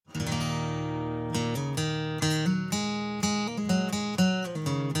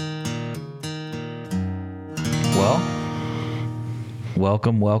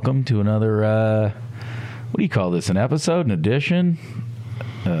Welcome to another, what do you call this, an episode, an edition,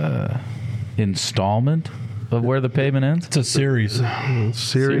 installment of Where the Pavement Ends? It's a series.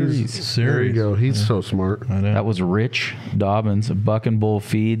 Series. There you go. He's so smart. I know. That was Rich Dobbins of Buck and Bull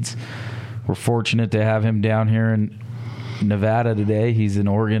Feeds. We're fortunate to have him down here in Nevada today. He's an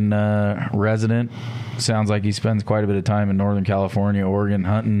Oregon resident. Sounds like he spends quite a bit of time in Northern California, Oregon,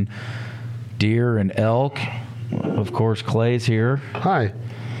 hunting deer and elk. Of course, Clay's here. Hi.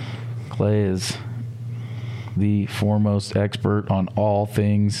 Clay is the foremost expert on all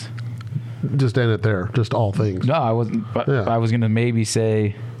things. Just end it there. Just all things. No, I wasn't. Yeah. I was going to maybe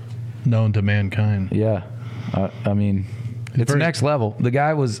say, known to mankind. yeah. I mean, it's very- next level. The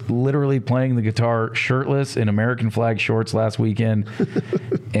guy was literally playing the guitar shirtless in American flag shorts last weekend.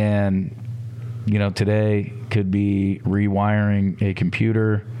 And, you know, today could be rewiring a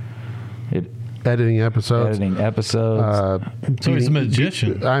computer. Editing episodes. So he's a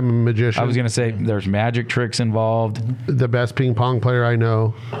magician. I'm a magician. I was going to say there's magic tricks involved. the best ping pong player I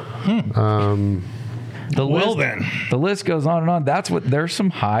know. The Well, list, then. the list goes on and on. There's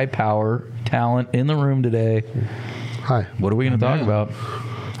some high power talent in the room today. Hi. What are we going to talk Yeah. about?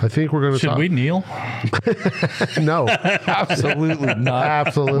 I think we're going to Should talk. we kneel? No. Absolutely not.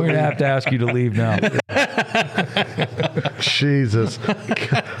 Absolutely. We're going to have to ask you to leave now. Jesus.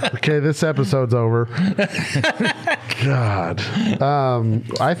 Okay, this episode's over. God.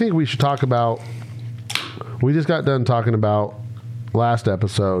 I think we should talk about. We just got done talking about last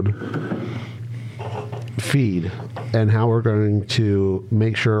episode feed and how we're going to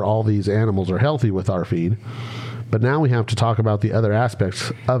make sure all these animals are healthy with our feed. But now we have to talk about the other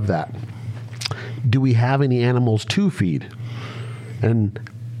aspects of that. Do we have any animals to feed? And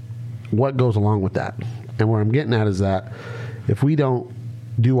what goes along with that? And where I'm getting at is that if we don't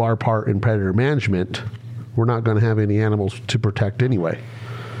do our part in predator management, we're not going to have any animals to protect anyway.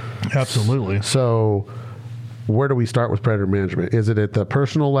 Absolutely. So where do we start with predator management? Is it at the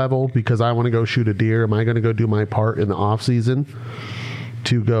personal level because I want to go shoot a deer? Am I going to go do my part in the off season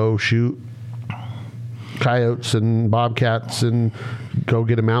to go shoot coyotes and bobcats and go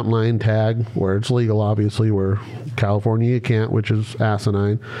get a mountain lion tag where it's legal, obviously, where California you can't, which is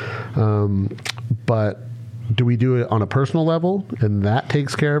asinine. But do we do it on a personal level and that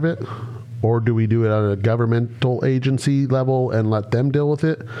takes care of it? Or do we do it at a governmental agency level and let them deal with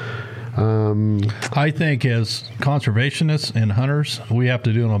it? I think as conservationists and hunters, we have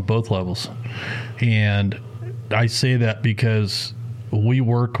to do it on both levels. And I say that because we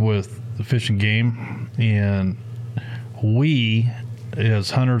work with the Fish and Game, and we, as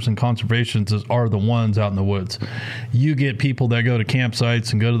hunters and conservationists, are the ones out in the woods. You get people that go to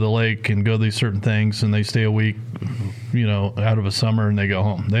campsites and go to the lake and go to these certain things, and they stay a week, you know, out of a summer, and they go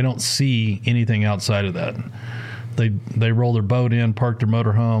home. They don't see anything outside of that. They roll their boat in, park their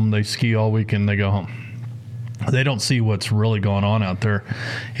motor home, they ski all weekend, they go home. They don't see what's really going on out there.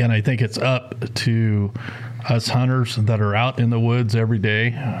 And I think it's up to us hunters that are out in the woods every day,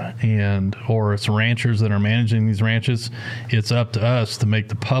 or it's ranchers that are managing these ranches. It's up to us to make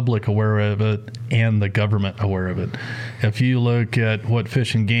the public aware of it and the government aware of it. If you look at what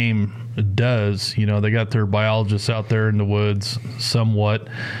Fish and Game does, you know, they got their biologists out there in the woods somewhat.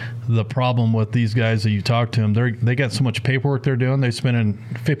 The problem with these guys that you talk to them, they got so much paperwork they're doing, they're spending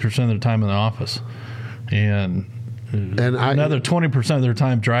 50% of their time in the office. And another 20% of their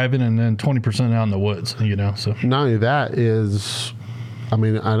time driving, and then 20% out in the woods, you know. So not only that is, I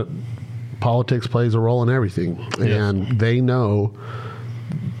mean, politics plays a role in everything. Yes. And they know,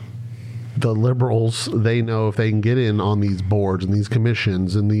 the liberals, they know if they can get in on these boards and these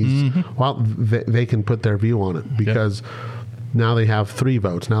commissions and these, well, they can put their view on it because now they have 3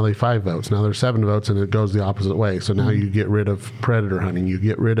 votes, now they 5 votes, now there's 7 votes, and it goes the opposite way. So now you get rid of predator hunting, you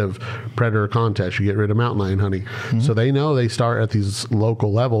get rid of predator contests, you get rid of mountain lion hunting. So they know they start at these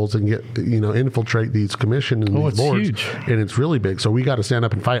local levels and get, you know, infiltrate these commissions and these it's boards. huge. And it's really big. So we got to stand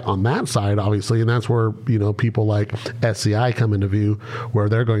up and fight on that side, obviously, and that's where, you know, people like SCI come into view, where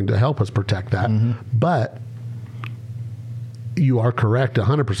they're going to help us protect that. But you are correct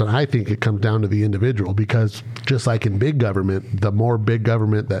 100%. I think it comes down to the individual, because just like in big government, the more big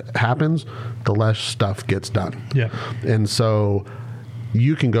government that happens, the less stuff gets done. Yeah. And so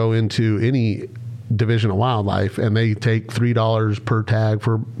you can go into any division of wildlife and they take $3 per tag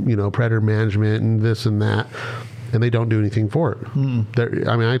for, you know, predator management and this and that, and they don't do anything for it.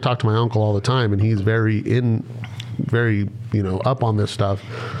 I mean, I talk to my uncle all the time, and he's very, you know, up on this stuff.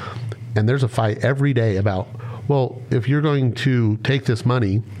 And there's a fight every day about, well, if you're going to take this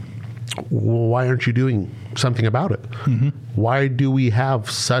money, why aren't you doing something about it? Why do we have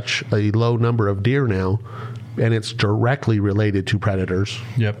such a low number of deer now and it's directly related to predators,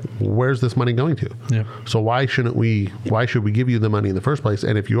 Yep. where's this money going to? Yep. So why should we give you the money in the first place?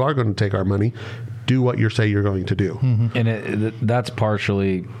 And if you are going to take our money, do what you say you're going to do. And that's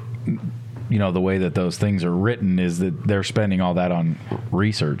partially, the way that those things are written is that they're spending all that on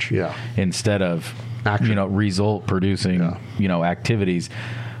research instead of action. Result producing activities.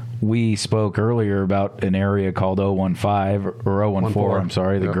 We spoke earlier about an area called 015 or 014. I'm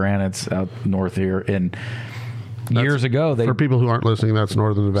sorry, the Granites out north here. And years ago, for people who aren't listening, that's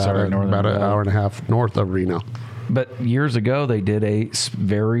northern Nevada, about an hour and a half north of Reno. But years ago, they did a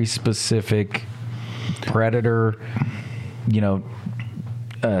very specific predator,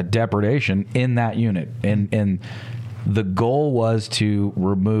 depredation in that unit, and the goal was to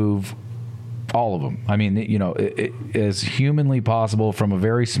remove all of them. I mean, as humanly possible from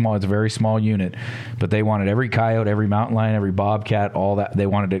it's a very small unit, but they wanted every coyote, every mountain lion, every bobcat, all that. They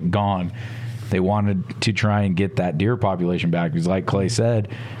wanted it gone. They wanted to try and get that deer population back because, like Clay said,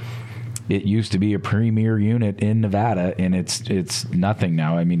 it used to be a premier unit in Nevada, and it's nothing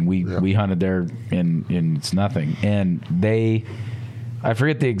now. I mean, we hunted there, and it's nothing. And I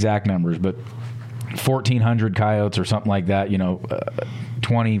forget the exact numbers, but 1,400 coyotes or something like that.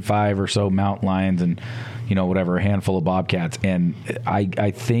 25 or so mountain lions, and whatever, a handful of bobcats. And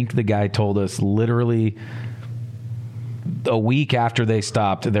I think the guy told us literally a week after they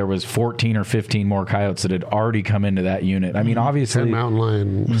stopped, there was 14 or 15 more coyotes that had already come into that unit. I mean, obviously, 10 mountain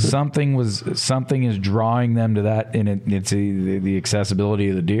lion. something is drawing them to that, and it's the accessibility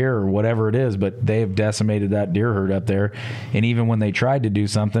of the deer or whatever it is. But they have decimated that deer herd up there, and even when they tried to do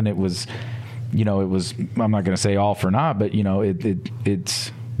something, it was, I'm not going to say all for naught, but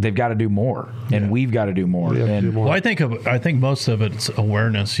it's. They've got to do more, and we've got to do more. Well, I think most of it's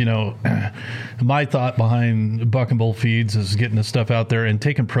awareness. My thought behind Buck and Bull Feeds is getting the stuff out there and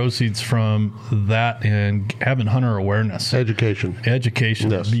taking proceeds from that and having hunter awareness, education.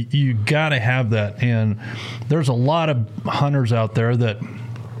 Yes. You got to have that, and there's a lot of hunters out there that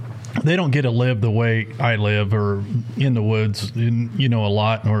they don't get to live the way I live, or in the woods, a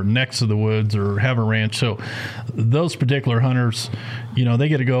lot, or next to the woods, or have a ranch. So those particular hunters, they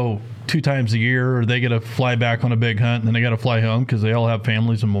get to go 2 times a year, or they get to fly back on a big hunt, and then they got to fly home because they all have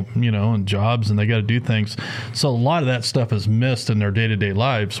families and and jobs, and they got to do things. So a lot of that stuff is missed in their day-to-day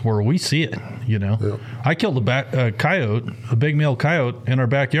lives, where we see it. I killed a coyote, a big male coyote, in our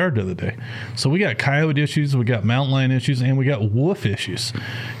backyard the other day. So we got coyote issues, we got mountain lion issues, and we got wolf issues.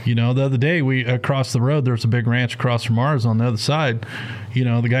 The other day, we across the road, there's a big ranch across from ours on the other side.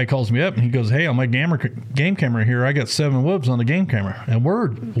 The guy calls me up and he goes, "Hey, on my game camera here, I got 7 wolves on the game camera, and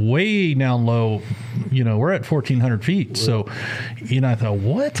we're way down low. We're at 1,400 feet." So, I thought,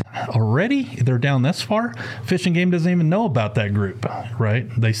 what? Already? They're down this far? Fish and Game doesn't even know about that group, right?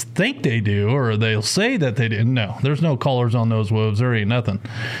 They think they do, or they'll say that they didn't. No, there's no collars on those wolves. There ain't nothing.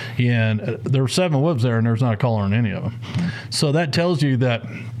 And there were 7 wolves there, and there's not a collar on any of them. So that tells you that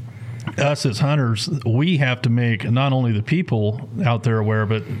us as hunters, we have to make not only the people out there aware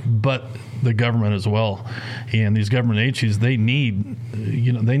of it, but the government as well. And these government agencies, they need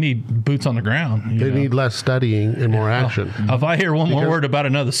boots on the ground. They need less studying and more action. If I hear one more word about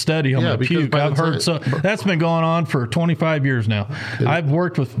another study, I'm going to puke. I've heard that's been going on for 25 years now. I've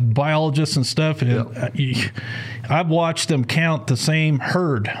worked with biologists and stuff, and I've watched them count the same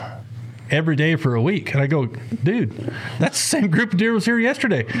herd every day for a week. And I go, dude, that's the same group of deer was here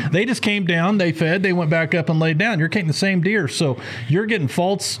yesterday. They just came down, they fed, they went back up and laid down. You're getting the same deer. So you're getting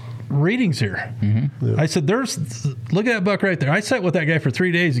false readings here. Mm-hmm. Yeah. I said, look at that buck right there. I sat with that guy for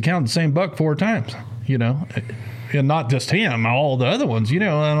 3 days. He counted the same buck 4 times, and not just him, all the other ones, and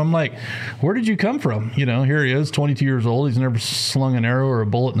I'm like, where did you come from? Here he is, 22 years old. He's never slung an arrow or a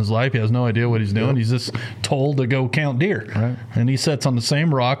bullet in his life. He has no idea what he's doing. Yep. He's just told to go count deer. Right. And he sits on the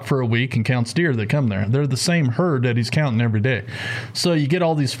same rock for a week and counts deer that come there. They're the same herd that he's counting every day. So you get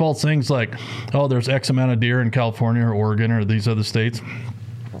all these false things like, oh, there's X amount of deer in California or Oregon or these other states.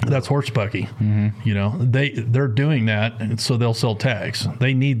 That's horsebucky. Mm-hmm. They're doing that, and so they'll sell tags.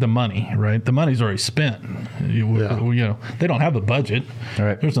 They need the money, right? The money's already spent. They don't have a budget.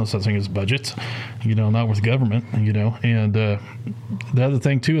 Right. There's no such thing as budgets, not with government, And the other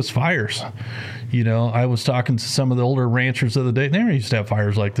thing too is fires. I was talking to some of the older ranchers the other day. They never used to have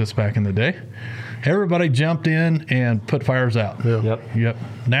fires like this back in the day. Everybody jumped in and put fires out. Yeah. Yep.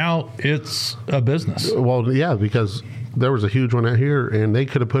 Now it's a business. Well, yeah, because there was a huge one out here, and they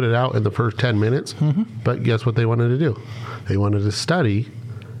could have put it out in the first 10 minutes. Mm-hmm. But guess what they wanted to do? They wanted to study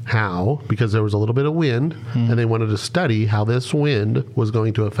how, because there was a little bit of wind, and they wanted to study how this wind was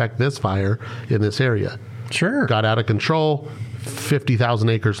going to affect this fire in this area. Sure. Got out of control. 50,000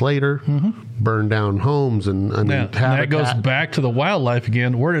 acres later, burned down homes and that goes back to the wildlife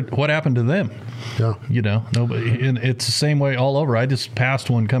again. What happened to them? Yeah. You know, nobody. And it's the same way all over. I just passed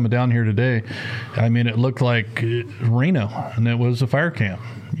one coming down here today. I mean, it looked like Reno, and it was a fire camp.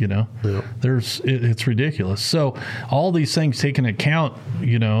 You know, it's ridiculous. So all these things taken into account,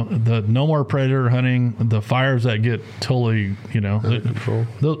 you know, the no more predator hunting, the fires that get totally, you know,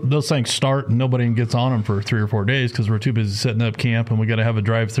 those things start and nobody gets on them for 3 or 4 days because we're too busy setting up camp and we got to have a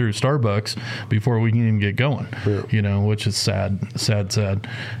drive through Starbucks before we can even get going, you know, which is sad.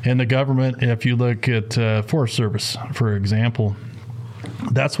 And the government, if you look at Forest Service, for example,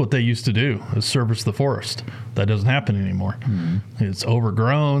 that's what they used to do, is service the forest. That doesn't happen anymore. It's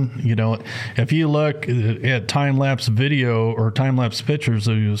overgrown. You know, if you look at time-lapse video or time-lapse pictures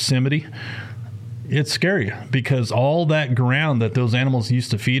of Yosemite, it's scary because all that ground that those animals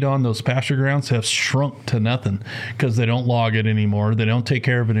used to feed on, those pasture grounds, have shrunk to nothing because they don't log it anymore. They don't take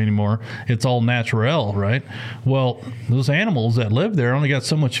care of it anymore. It's all natural, right? Well, those animals that live there only got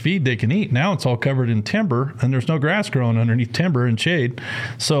so much feed they can eat. Now it's all covered in timber, and there's no grass growing underneath timber and shade.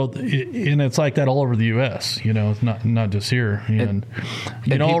 So, and it's like that all over the U.S., you know, it's not just here. And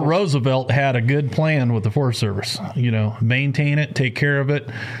Roosevelt had a good plan with the Forest Service, you know, maintain it, take care of it.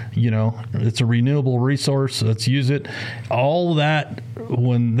 You know, it's a renewable resource. Let's use it. All that,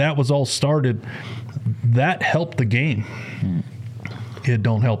 when that was all started, that helped the game. It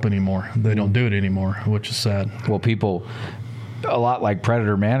don't help anymore. They don't do it anymore, which is sad. Well, people, a lot like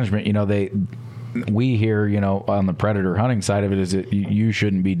predator management, you know, we hear, you know, on the predator hunting side of it is that you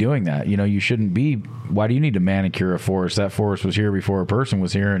shouldn't be doing that. You know, you shouldn't be. Why do you need to manicure a forest? That forest was here before a person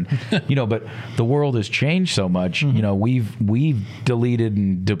was here, and you know. But the world has changed so much. You know, we've deleted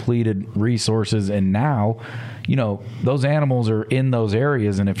and depleted resources, and now, you know, those animals are in those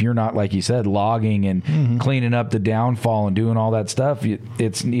areas, and if you're not, like you said, logging and cleaning up the downfall and doing all that stuff,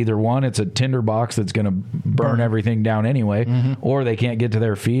 it's either one, it's a tinderbox that's going to burn everything down anyway, or they can't get to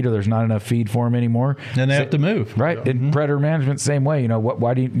their feed, or there's not enough feed for them anymore, and they have to move. Right. And predator management, same way. You know,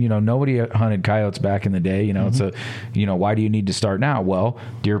 why do you know, nobody hunted coyotes back in the day. You know, it's you know, why do you need to start now? Well,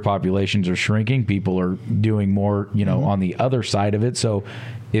 deer populations are shrinking. People are doing more, you know, on the other side of it. So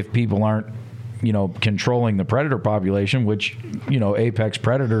if people aren't, you know, controlling the predator population, which, you know, apex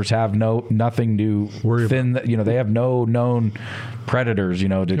predators have nothing to worry about. You know, they have no known predators, you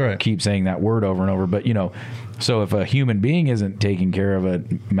know, to keep saying that word over and over. But, you know, so if a human being isn't taking care of a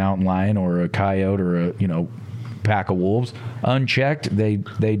mountain lion or a coyote or a, you know, pack of wolves unchecked, they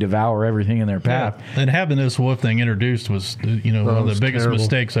devour everything in their path. And having this wolf thing introduced was, you know, one of the biggest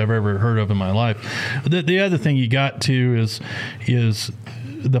mistakes I've ever heard of in my life. The other thing you got to is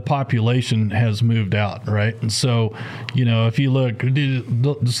the population has moved out, right? And so, you know, if you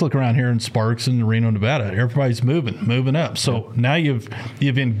just look around here in Sparks and Reno, Nevada, everybody's moving up. So now you've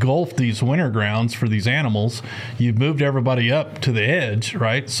engulfed these winter grounds for these animals. You've moved everybody up to the edge,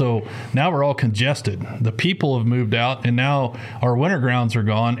 right? So now we're all congested. The people have moved out, and now our winter grounds are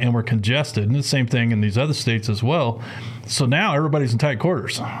gone, and we're congested. And the same thing in these other states as well. So now everybody's in tight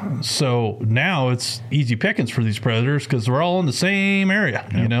quarters. So now it's easy pickings for these predators because we're all in the same area.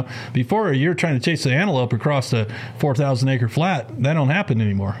 You know, before you're trying to chase the antelope across the 4,000 acre flat, that don't happen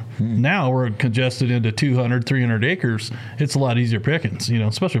anymore. Now we're congested into 200, 300 acres. It's a lot easier pickings, you know,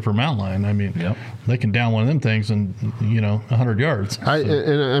 especially for mountain lion. I mean, they can down one of them things in, you know, 100 yards. I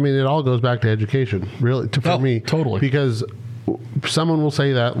mean, it all goes back to education, really, for me. Totally. Because someone will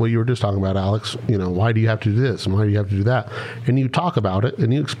say that, well, you were just talking about, Alex, you know, why do you have to do this and why do you have to do that? And you talk about it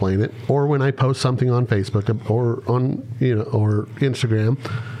and you explain it. Or when I post something on Facebook or on, you know, or Instagram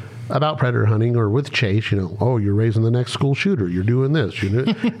about predator hunting or with Chase, you know, oh, you're raising the next school shooter, you're doing this, you know,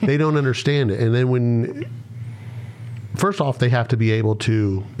 they don't understand it. And then first off, they have to be able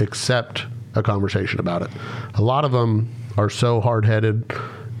to accept a conversation about it. A lot of them are so hard-headed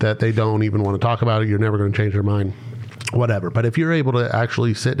that they don't even want to talk about it. You're never going to change their mind. Whatever. But if you're able to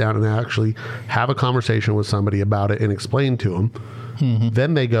actually sit down and actually have a conversation with somebody about it and explain to them,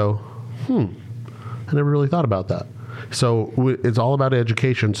 then they go, I never really thought about that. So it's all about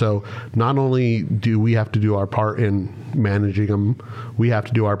education. So not only do we have to do our part in managing them, we have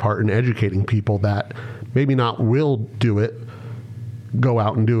to do our part in educating people that maybe not will do it, go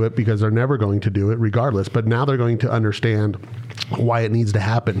out and do it because they're never going to do it regardless. But now they're going to understand why it needs to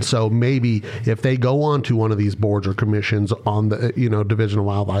happen. So maybe if they go on to one of these boards or commissions on the, you know, Division of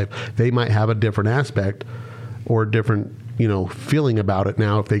Wildlife, they might have a different aspect or a different, feeling about it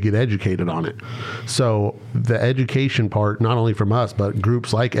now if they get educated on it. So the education part, not only from us, but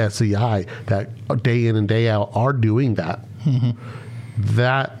groups like SCI that day in and day out are doing that.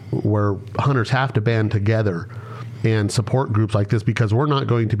 That where hunters have to band together and support groups like this, because we're not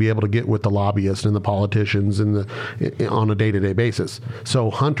going to be able to get with the lobbyists and the politicians on a day-to-day basis. So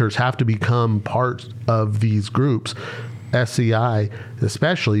hunters have to become part of these groups. SCI,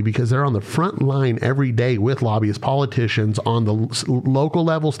 especially because they're on the front line every day with lobbyists, politicians on the local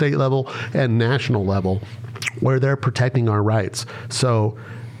level, state level, and national level, where they're protecting our rights. So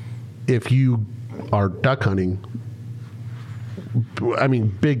if you are duck hunting,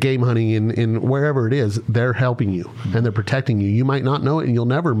 big game hunting in wherever it is, they're helping you and they're protecting you. You might not know it and you'll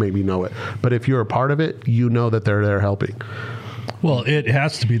never maybe know it, but if you're a part of it, you know that they're there helping. Well, it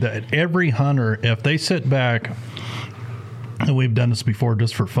has to be that every hunter, if they sit back, and we've done this before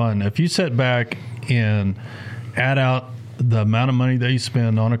just for fun, if you sit back and add out the amount of money that you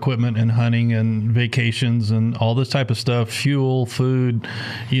spend on equipment and hunting and vacations and all this type of stuff, fuel, food,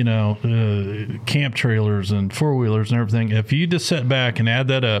 camp trailers and four-wheelers and everything, if you just sit back and add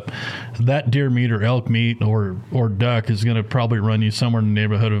that up, that deer meat or elk meat or duck is going to probably run you somewhere in the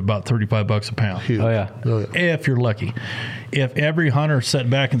neighborhood of about $35 a pound. Huge. Oh yeah. If you're lucky. If every hunter sat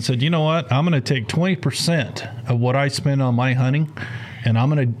back and said, you know what, I'm going to take 20% of what I spend on my hunting and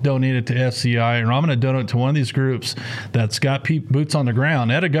I'm going to donate it to SCI, or I'm going to donate it to one of these groups that's got boots on the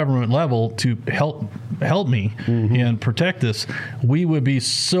ground at a government level to help me and protect this, we would be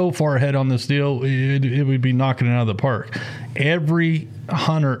so far ahead on this deal, it would be knocking it out of the park. Every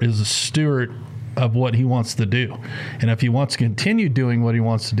hunter is a steward of what he wants to do. And if he wants to continue doing what he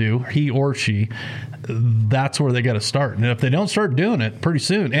wants to do, he or she, that's where they got to start. And if they don't start doing it pretty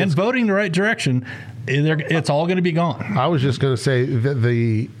soon and voting the right direction, it's all going to be gone. I was just going to say that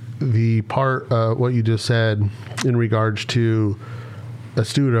the part, what you just said in regards to a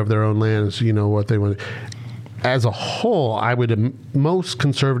steward of their own land is, what they want. As a whole, I would, most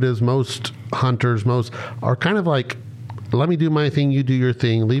conservatives, most hunters, most are kind of like, let me do my thing, you do your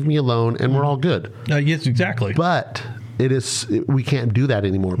thing, leave me alone, and we're all good. Yes, exactly. But we can't do that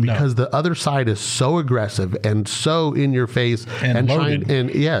anymore because the other side is so aggressive and so in your face and loaded.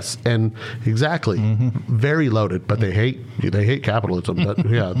 Exactly. Very loaded, but they hate capitalism, but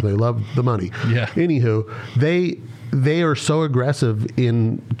yeah, they love the money. Yeah. Anywho, they are so aggressive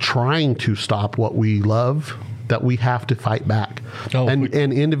in trying to stop what we love that we have to fight back. And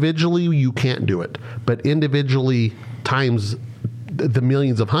individually you can't do it, but individually times the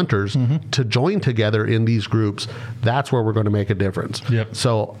millions of hunters to join together in these groups, that's where we're going to make a difference. Yep.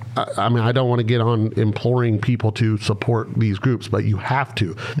 So, I don't want to get on imploring people to support these groups, but you have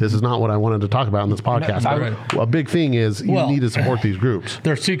to. This is not what I wanted to talk about in this podcast. A big thing is you need to support these groups.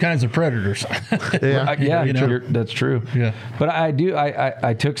 There's two kinds of predators. That's true. Yeah. But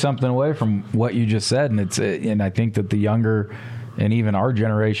I took something away from what you just said, and I think that the younger and even our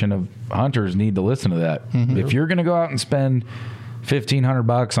generation of hunters need to listen to that. If you're going to go out and spend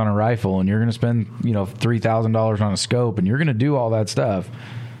 $1,500 on a rifle, and you're going to spend $3,000 on a scope, and you're going to do all that stuff,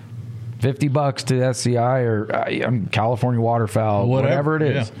 $50 to SCI or California waterfowl, whatever it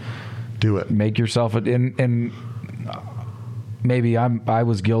is, do it. Make yourself and maybe I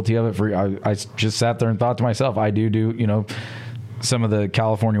was guilty of it. I just sat there and thought to myself, I do some of the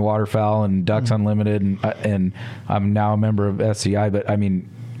California waterfowl and Ducks Unlimited, and I'm now a member of SCI. But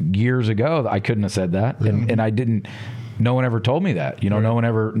years ago I couldn't have said that, and I didn't. No one ever told me that. No one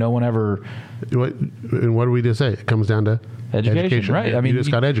ever. What did we just say? It comes down to education, right? You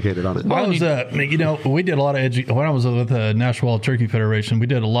just got educated on it. I was, we did a lot of when I was with the National Wild Turkey Federation, we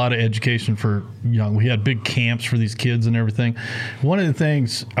did a lot of education for young. We had big camps for these kids and everything. One of the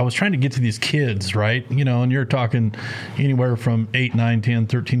things I was trying to get to these kids, right? And you're talking anywhere from 8, 9, 10,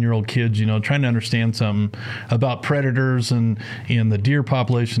 13-year-old kids, trying to understand something about predators and the deer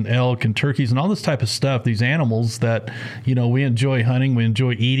population, elk and turkeys and all this type of stuff, these animals that, we enjoy hunting, we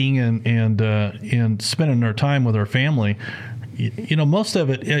enjoy eating and spending our time with our family. Most of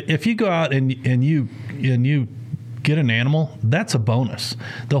it, if you go out and you get an animal, that's a bonus.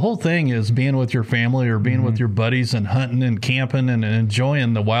 The whole thing is being with your family or being with your buddies and hunting and camping and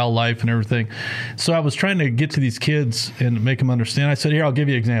enjoying the wildlife and everything. So I was trying to get to these kids and make them understand. I said, here, I'll give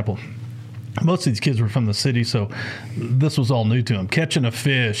you an example. Most of these kids were from the city, so this was all new to them. Catching a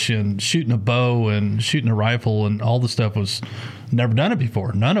fish and shooting a bow and shooting a rifle and all the stuff was never done it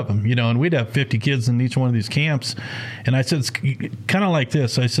before. None of them, and we'd have 50 kids in each one of these camps. And I said, it's kind of like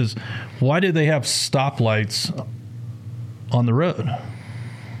this. I says, why did they have stoplights on the road?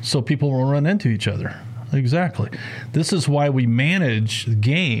 So people will run into each other. exactly. This is why we manage the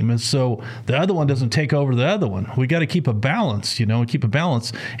game, and so the other one doesn't take over the other one. We got to keep a balance, keep a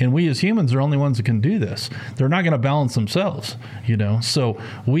balance. And we as humans are only ones that can do this. They're not going to balance themselves, So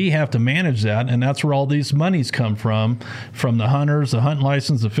we have to manage that, and that's where all these monies come from the hunters, the hunting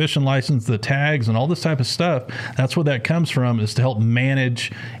license, the fishing license, the tags, and all this type of stuff. That's where that comes from, is to help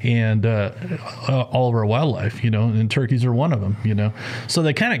manage and all of our wildlife, and turkeys are one of them, So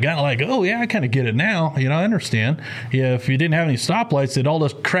they kind of got like, oh yeah, I kind of get it now. I understand. If you didn't have any stoplights, they'd all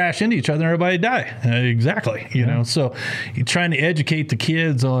just crash into each other and everybody die. Exactly. So you're trying to educate the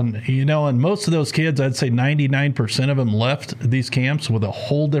kids on, and most of those kids, I'd say 99% of them left these camps with a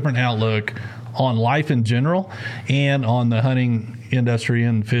whole different outlook on life in general and on the hunting industry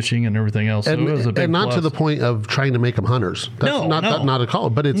and fishing and everything else. So it was a big and not plus. to the point of trying to make them hunters. That's not a call,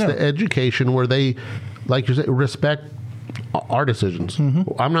 but it's the education where they, like you say, respect our decisions.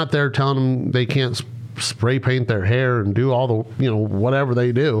 I'm not there telling them they can't spray paint their hair and do all the whatever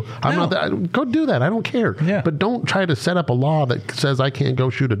they do. I'm not there. Go do that. I don't care. Yeah. But don't try to set up a law that says I can't go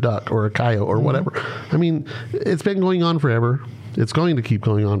shoot a duck or a coyote or whatever. I mean, it's been going on forever. It's going to keep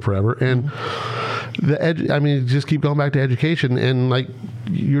going on forever. And just keep going back to education. And like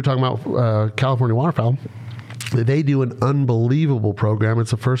you're talking about California waterfowl, they do an unbelievable program.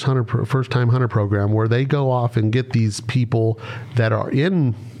 It's a first-time hunter program where they go off and get these people that are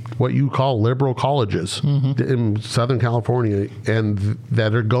in what you call liberal colleges in Southern California, and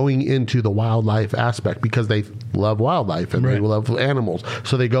that are going into the wildlife aspect because they love wildlife and they love animals.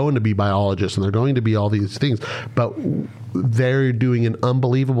 So they go in to be biologists and they're going to be all these things. But they're doing an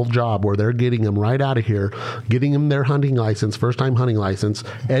unbelievable job where they're getting them right out of here, getting them their hunting license, first-time hunting license,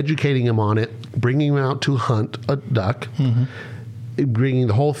 educating them on it, bringing them out to hunt a duck, bringing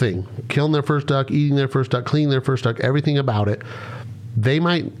the whole thing, killing their first duck, eating their first duck, cleaning their first duck, everything about it. They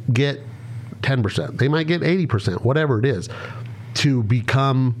might get 10%. They might get 80%, whatever it is, to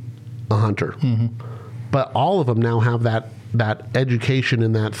become a hunter. But all of them now have that education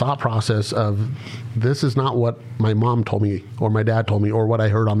and that thought process of, this is not what my mom told me or my dad told me or what I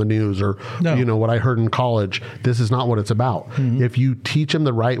heard on the news or what I heard in college. This is not what it's about. If you teach them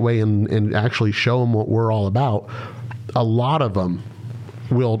the right way and actually show them what we're all about, a lot of them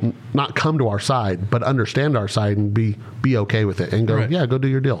will not come to our side, but understand our side and be okay with it and go, go do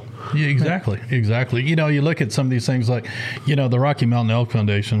your deal. Yeah, exactly. You look at some of these things like, the Rocky Mountain Elk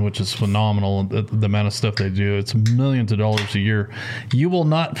Foundation, which is phenomenal, the amount of stuff they do. It's millions of dollars a year. You will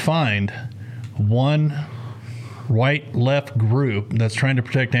not find one right-left group that's trying to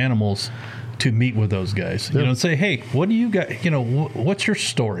protect animals to meet with those guys. And say, hey, what do you got? What's your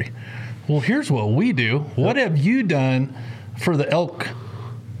story? Well, here's what we do. What have you done for the elk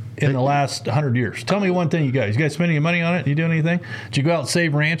in the last 100 years? Tell me one thing you guys. You guys spending any money on it? You doing anything? Did you go out and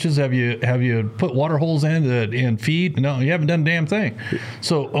save ranches? Have you put water holes in and feed? No, you haven't done a damn thing.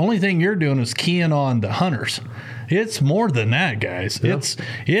 So only thing you're doing is keying on the hunters. It's more than that, guys. Yeah.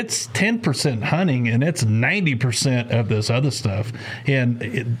 It's 10% hunting and it's 90% of this other stuff. And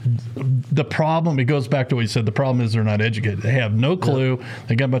the problem, it goes back to what you said, the problem is they're not educated. They have no clue. Yeah.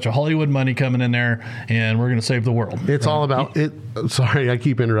 They got a bunch of Hollywood money coming in there and we're going to save the world. It's all about it. Sorry, I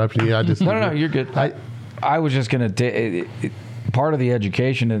keep interrupting you. No, you're good. I was just going to part of the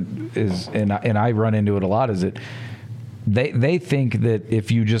education is, and I run into it a lot, is that they think that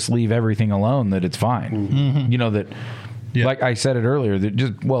if you just leave everything alone, that it's fine. Like I said it earlier,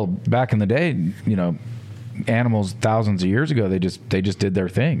 that back in the day, animals thousands of years ago, they just did their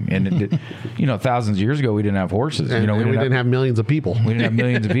thing. And thousands of years ago, we didn't have horses. And we didn't have millions of people. We didn't have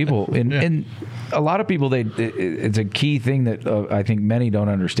millions of people. And a lot of people, it's a key thing that I think many don't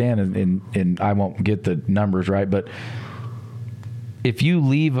understand, and I won't get the numbers right, but if you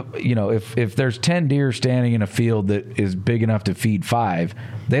leave, if there's 10 deer standing in a field that is big enough to feed 5,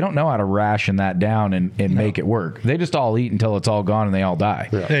 they don't know how to ration that down and make it work. They just all eat until it's all gone and they all die.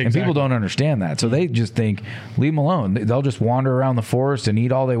 Yeah. Exactly. And people don't understand that. So they just think, leave them alone. They'll just wander around the forest and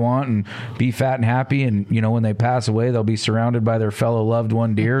eat all they want and be fat and happy. And, when they pass away, they'll be surrounded by their fellow loved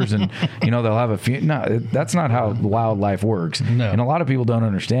one deers and, they'll have a few. No, that's not how wildlife works. No. And a lot of people don't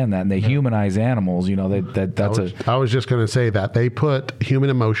understand that. And they humanize animals. I was just going to say that. They put human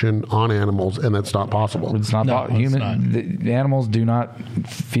emotion on animals, and that's not possible. It's not human. The animals do not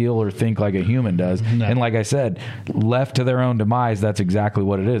feel or think like a human does. No. And like I said, left to their own demise, that's exactly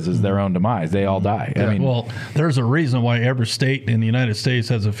what it is their own demise. They all die. I mean, well, there's a reason why every state in the United States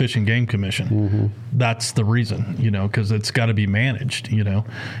has a Fish and Game Commission. That's the reason, because it's got to be managed, and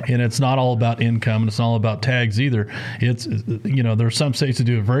it's not all about income, and it's not all about tags either. It's, there's some states that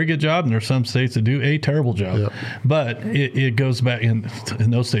do a very good job, and there's some states that do a terrible job. Yep. But it goes back, and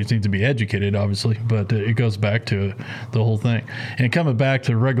those states need to be educated, obviously, but it goes back to the whole thing. And coming back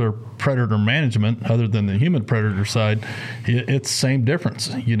to regular predator management, other than the human predator side, it's the same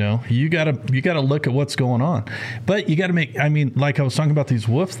difference. You gotta look at what's going on, but you gotta make. I mean, like I was talking about this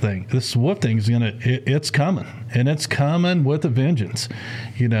wolf thing is it's coming, and it's coming with a vengeance.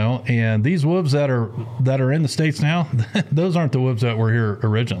 And these wolves that are in the States now, those aren't the wolves that were here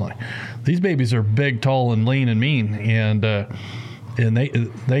originally. These babies are big, tall, and lean and mean, and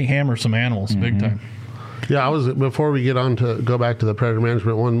they hammer some animals big time. Yeah, before we go back to the predator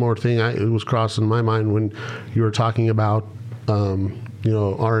management, one more thing it was crossing my mind when you were talking about RMEF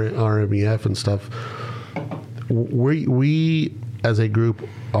and stuff. We as a group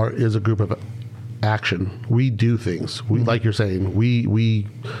is a group of action. We do things. We like you're saying, we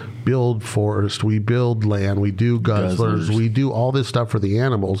build forest, we build land, we do guzzlers, we do all this stuff for the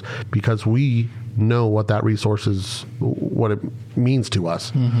animals because we know what that resource is, what it means to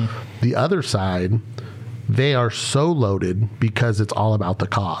us. The other side, they are so loaded because it's all about the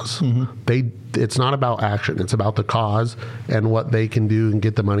cause. It's not about action. It's about the cause and what they can do and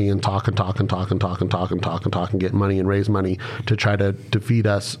get the money and talk and get money and raise money to try to defeat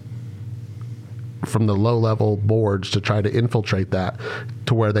us from the low level boards to try to infiltrate that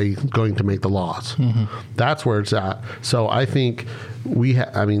to where they're going to make the laws. That's where it's at. So I think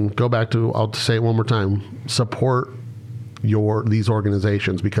go back to, I'll say it one more time, support these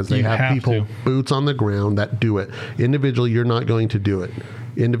organizations because they have people boots on the ground that do it. Individually, you're not going to do it.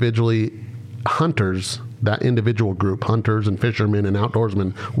 Individually, hunters, that individual group, hunters and fishermen and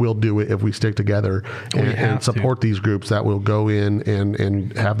outdoorsmen, will do it if we stick together and support these groups that will go in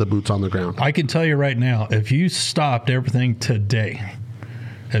and have the boots on the ground. I can tell you right now, if you stopped everything today,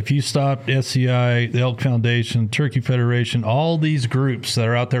 if you stopped SCI, the Elk Foundation, Turkey Federation, all these groups that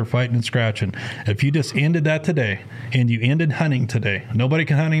are out there fighting and scratching, if you just ended that today and you ended hunting today, nobody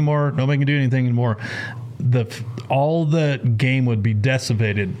can hunt anymore, nobody can do anything anymore, all the game would be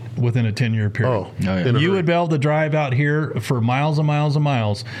decimated within a 10-year period. You would be able to drive out here for miles and miles and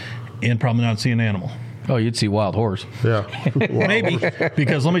miles and probably not see an animal. Oh, you'd see wild horse. Yeah. Maybe.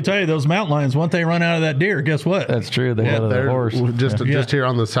 Because let me tell you, those mountain lions, once they run out of that deer, guess what? That's true. They have the horse. Just here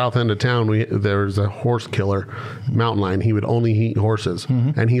on the south end of town, there's a horse killer, mountain lion. He would only eat horses.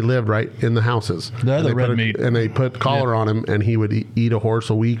 And he lived right in the houses. The other red meat. And they put collar on him, and he would eat a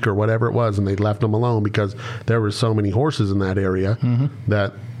horse a week or whatever it was, and they left him alone because there were so many horses in that area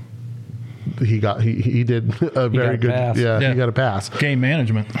that he did a very good pass. he got a pass. Game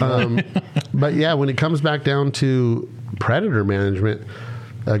management. But yeah, when it comes back down to predator management,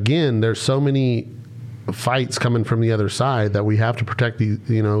 again, there's so many fights coming from the other side that we have to protect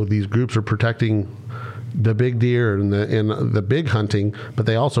these groups are protecting the big deer and the big hunting, but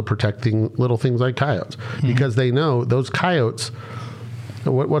they also protecting little things like coyotes because they know those coyotes.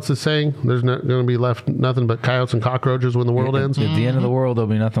 What's the saying? There's not going to be left nothing but coyotes and cockroaches when the world ends. At the end of the world, there'll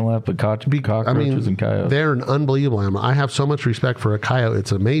be nothing left but cockroaches and coyotes. They're an unbelievable animal. I have so much respect for a coyote.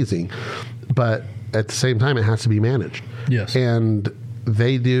 It's amazing. But at the same time, it has to be managed. Yes. And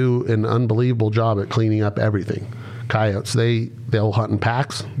they do an unbelievable job at cleaning up everything. Coyotes, they'll hunt in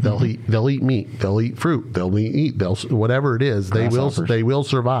packs. They'll eat meat. They'll eat fruit. They'll whatever it is. They will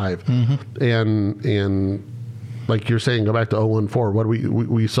survive. And like you're saying, go back to 014. What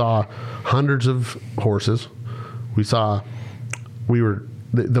we saw hundreds of horses. The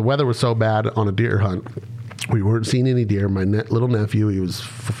weather was so bad on a deer hunt. We weren't seeing any deer. My little nephew, he was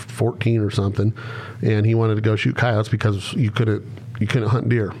 14 or something, and he wanted to go shoot coyotes because you couldn't hunt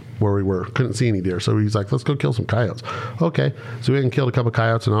deer where we were. Couldn't see any deer. So he's like, let's go kill some coyotes. Okay. So we went and killed a couple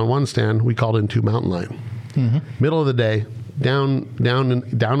coyotes, and on one stand, we called in 2 mountain lion. Middle of the day, down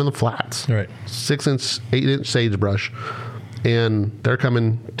in the flats. Right. 6-inch, 8-inch sagebrush, and they're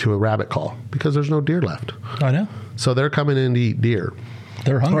coming to a rabbit call because there's no deer left. I know. So they're coming in to eat deer.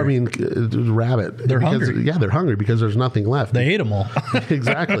 They're hungry. Rabbit. They're hungry. Yeah, they're hungry because there's nothing left. They ate them all.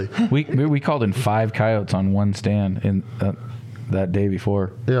 Exactly. We called in 5 coyotes on one stand in that day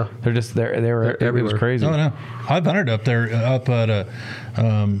before. Yeah, they're just they were everywhere. It was crazy. Oh no, I've hunted up there, up at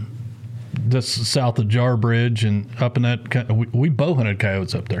just south of Jar Bridge and up in that. We bow hunted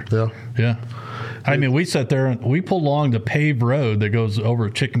coyotes up there. Yeah. I mean, we sat there and we pulled along the paved road that goes over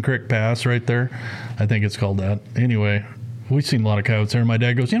Chicken Creek Pass right there. I think it's called that. Anyway, we've seen a lot of coyotes there. And my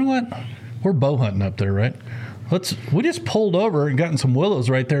dad goes, you know what? We're bow hunting up there, right? We just pulled over and gotten some willows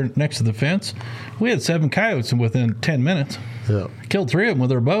right there next to the fence. We had 7 coyotes within 10 minutes. Yeah. Killed 3 of them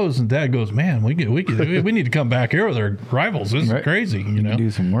with our bows, and Dad goes, "Man, we need to come back here with our rivals. This is crazy, you know." Do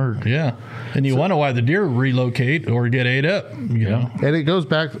some work. Yeah, and you wonder why the deer relocate or get ate up. You know, And it goes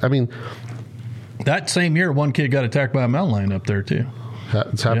back. I mean, that same year, one kid got attacked by a mountain lion up there too.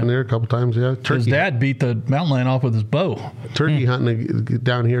 it's happened there a couple times. Yeah, His dad beat the mountain lion off with his bow. Turkey hunting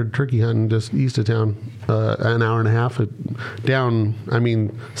down here. Turkey hunting just east of town. An hour and a half down. I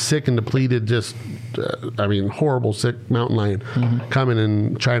mean, sick and depleted. Just, horrible sick mountain lion coming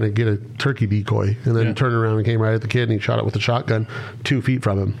and trying to get a turkey decoy, and then turned around and came right at the kid, and he shot it with a shotgun 2 feet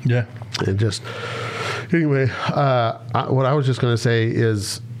from him. Yeah, and just anyway. What I was just going to say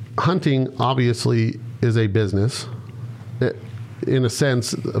is, hunting obviously is a business. In a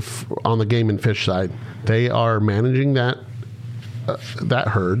sense, on the game and fish side, they are managing that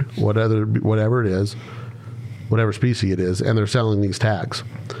herd, whatever it is, whatever species it is, and they're selling these tags.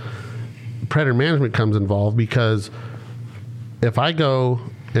 Predator management comes involved because if I go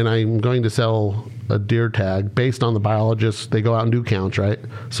and I'm going to sell a deer tag based on the biologists, they go out and do counts, right?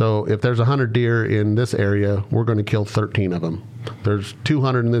 So if there's 100 deer in this area, we're going to kill 13 of them. There's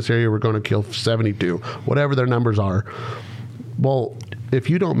 200 in this area, we're going to kill 72, whatever their numbers are. Well, if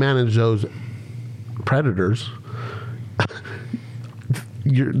you don't manage those predators,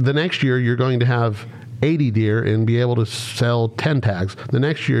 the next year you're going to have 80 deer and be able to sell 10 tags. The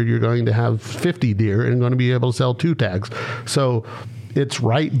next year you're going to have 50 deer and going to be able to sell 2 tags. So it's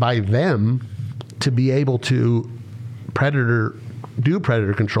right by them to be able to do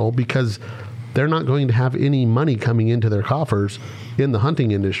predator control, because they're not going to have any money coming into their coffers in the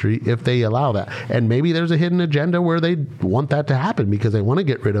hunting industry if they allow that. And maybe there's a hidden agenda where they want that to happen because they want to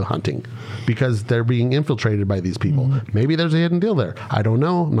get rid of hunting because they're being infiltrated by these people. Maybe there's a hidden deal there. I don't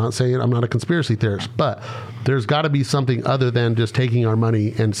know. I'm not saying, I'm not a conspiracy theorist, but there's got to be something other than just taking our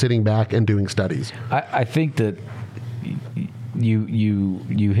money and sitting back and doing studies. I think that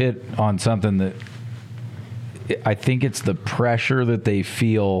you hit on something that I think it's the pressure that they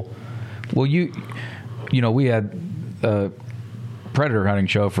feel. Well, you know, we had a predator hunting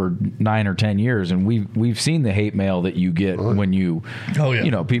show for 9 or 10 years, and we've seen the hate mail that you get when you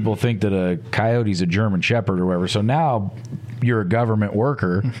know, people think that a coyote's a German Shepherd or whatever. So now you're a government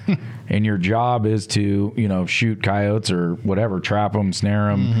worker and your job is to, you know, shoot coyotes or whatever, trap them, snare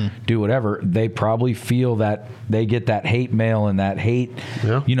them, do whatever. They probably feel that they get that hate mail and that hate,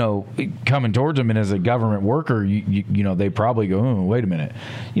 you know, coming towards them. And as a government worker, you know, they probably go, oh, wait a minute,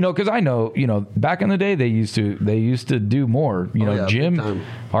 you know, because I know, you know, back in the day they used to do more. You know, Jim,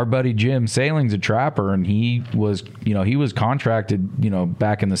 our buddy Jim Sailing's a trapper, and he was contracted, you know,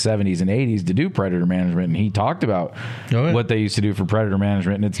 back in the 70s and 80s to do predator management, and he talked about what they used to do for predator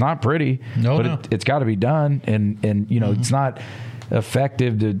management, and it's not pretty, but it's got to be done, and you know, it's not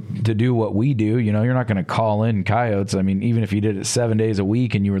effective to do what we do. You know, you're not going to call in coyotes. I mean, even if you did it 7 days a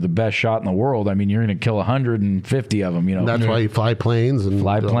week and you were the best shot in the world, I mean, you're going to kill 150 of them. You know, that's why you fly planes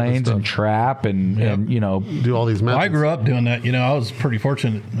and trap and you know, do all these methods. Well, I grew up doing that. You know, I was pretty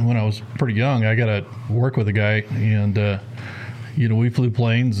fortunate when I was pretty young. I got to work with a guy, and you know, we flew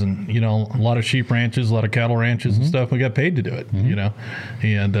planes, and you know, a lot of sheep ranches, a lot of cattle ranches and stuff. We got paid to do it. You know,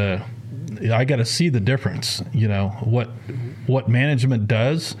 and I got to see the difference. You know, what management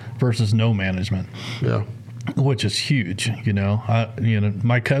does versus no management. Yeah. Which is huge, you know.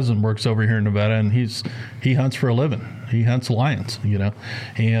 My cousin works over here in Nevada, and he hunts for a living. He hunts lions, you know,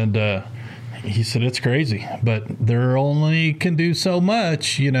 and he said it's crazy, but they're only can do so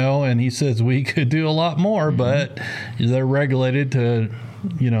much, you know. And he says we could do a lot more, but they're regulated to,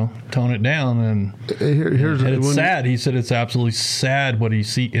 you know, tone it down. And it's sad. He said it's absolutely sad what he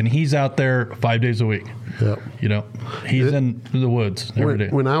see, and he's out there 5 days a week. Yeah, you know, he's in the woods every day.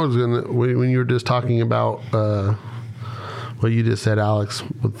 When you were just talking about what you just said, Alex,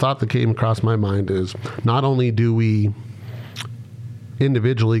 the thought that came across my mind is not only do we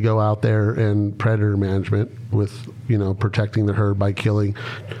individually go out there and predator management with, you know, protecting the herd by killing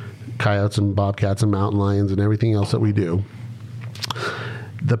coyotes and bobcats and mountain lions and everything else that we do.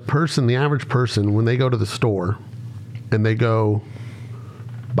 The average person, when they go to the store and they go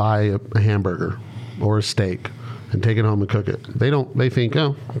buy a hamburger or a steak and take it home and cook it, they think,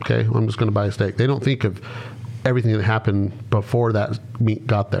 oh, okay, I'm just going to buy a steak. They don't think of everything that happened before that meat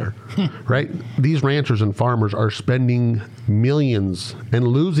got there, right? These ranchers and farmers are spending millions and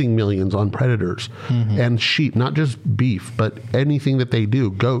losing millions on predators and sheep, not just beef, but anything that they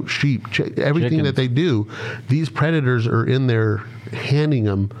do, goat, sheep, everything that they do, these predators are in there handing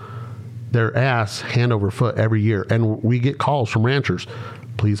them their ass hand over foot every year. And we get calls from ranchers,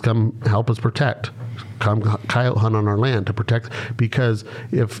 please come help us protect. Come coyote hunt on our land to protect, because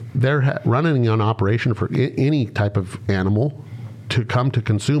if they're running an operation for any type of animal to come to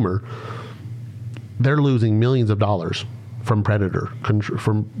consumer, they're losing millions of dollars from predators.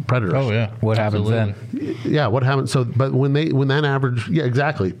 Oh yeah, What happens then? Yeah, what happens? So, but when that average, yeah,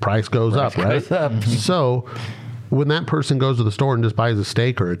 exactly, price goes up, right? goes up. So, when that person goes to the store and just buys a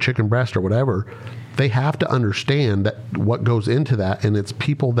steak or a chicken breast or whatever, they have to understand that what goes into that, and it's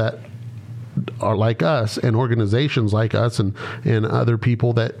people that are like us and organizations like us and other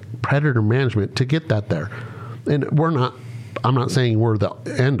people that predator management to get that there. And I'm not saying we're the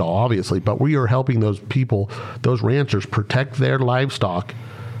end all, obviously, but we are helping those people, those ranchers, protect their livestock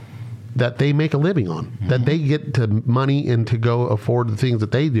that they make a living on, that they get to money and to go afford the things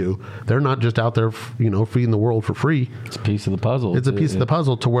that they do. They're not just out there, feeding the world for free. It's a piece of the puzzle. It's a piece of the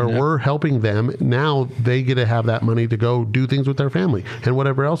puzzle to where we're helping them. Now they get to have that money to go do things with their family and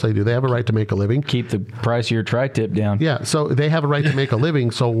whatever else they do. They have a right to make a living. Keep the price of your tri-tip down. Yeah, so they have a right to make a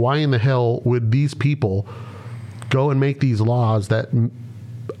living. So why in the hell would these people go and make these laws that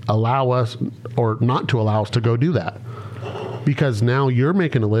allow us or not to allow us to go do that? Because now you're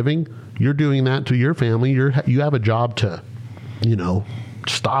making a living, you're doing that to your family. You have a job to,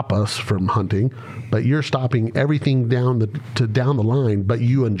 stop us from hunting, but you're stopping everything down the line. But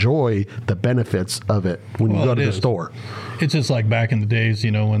you enjoy the benefits of it when you go to the store. It's just like back in the days,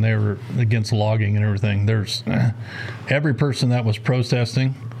 when they were against logging and everything. There's every person that was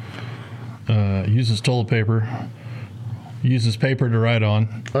protesting uses toilet paper. Uses paper to write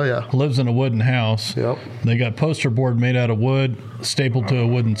on. Oh, yeah. Lives in a wooden house. Yep. They got poster board made out of wood, stapled to a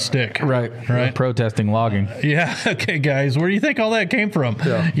wooden stick. Right. Protesting logging. Yeah. Okay, guys. Where do you think all that came from?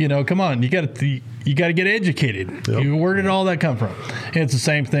 Yeah. Come on. You got to get educated. Yep. Where did all that come from? And it's the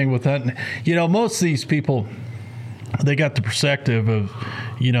same thing with that. Most of these people, they got the perspective of,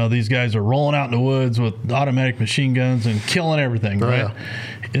 these guys are rolling out in the woods with automatic machine guns and killing everything, right? Yeah.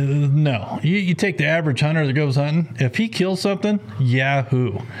 No. You take the average hunter that goes hunting. If he kills something,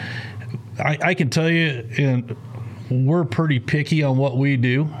 yahoo. I can tell you, and we're pretty picky on what we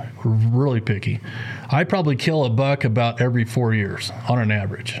do. We're really picky. I probably kill a buck about every 4 years on an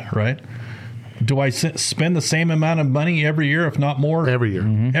average, right? Do I spend the same amount of money every year, if not more? Every year.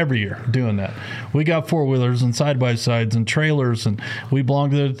 Mm-hmm. Every year doing that. We got four-wheelers and side-by-sides and trailers, and we belong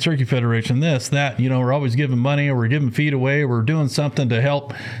to the Turkey Federation, this, that. We're always giving money, or we're giving feed away, or we're doing something to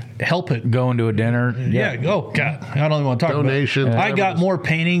help it. Going to a dinner. Yeah. Oh, God. I don't even want to talk Donation. about it. I got more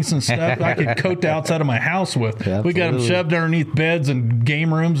paintings and stuff I could coat the outside of my house with. Absolutely. We got them shoved underneath beds and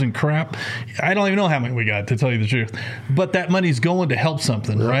game rooms and crap. I don't even know how many we got, to tell you the truth. But that money's going to help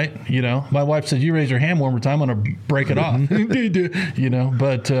something, right? My wife said, you raise your hand one more time, I'm going to break it off.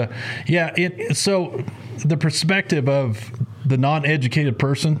 But, so the perspective of the non-educated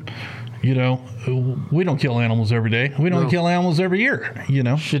person, we don't kill animals every day. We don't kill animals every year,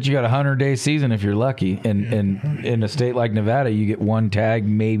 Shit, you got a 100-day season if you're lucky. And in a state like Nevada, you get one tag,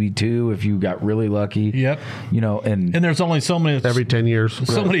 maybe two if you got really lucky. Yep. And there's only so many Every 10 years.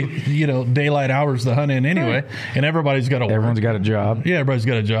 So many, daylight hours to hunt in anyway. And everybody's got to work. Everyone's got a job. Yeah, everybody's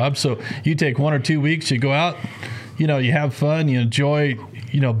got a job. So you take 1 or 2 weeks, you go out, you have fun, you enjoy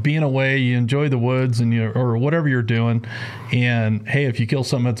being away, you enjoy the woods or whatever you're doing. And hey, if you kill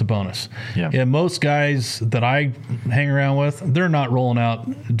something, that's a bonus. Yeah. And most guys that I hang around with, they're not rolling out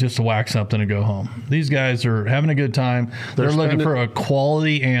just to whack something and go home. These guys are having a good time. They're looking for a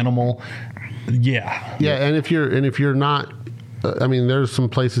quality animal. Yeah. Yeah. And if you're not, there's some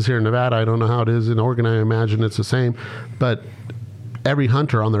places here in Nevada, I don't know how it is in Oregon. I imagine it's the same, but every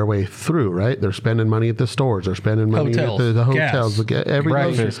hunter on their way through, right? They're spending money at the stores. They're spending money at the hotels. Every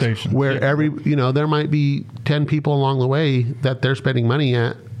grocery station. Where there might be 10 people along the way that they're spending money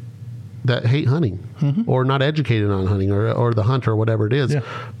at that hate hunting or not educated on hunting or the hunt or whatever it is. Yeah.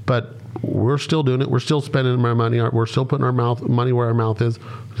 But we're still doing it. We're still spending our money. We're still putting our money where our mouth is.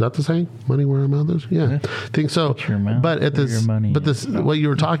 Is that the saying? Money where our mouth is? Yeah. I think so. But what you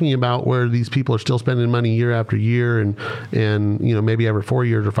were talking about, where these people are still spending money year after year and maybe every 4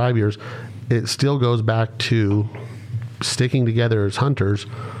 years or 5 years, it still goes back to sticking together as hunters.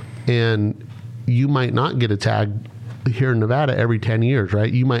 And you might not get a tag here in Nevada every 10 years,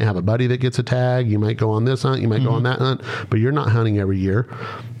 right? You might have a buddy that gets a tag. You might go on this hunt. You might go on that hunt, but you're not hunting every year.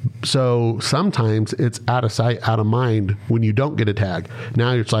 So sometimes it's out of sight, out of mind when you don't get a tag.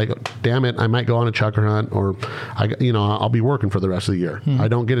 Now it's like, damn it, I might go on a chucker hunt, or I'll be working for the rest of the year. I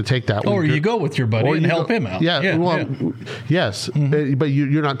don't get to take that week. Or you go with your buddy and help him out. Yes. But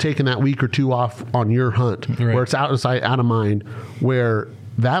you're not taking that week or two off on your hunt, where it's out of sight, out of mind, where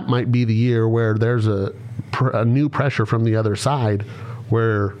that might be the year where there's a new pressure from the other side,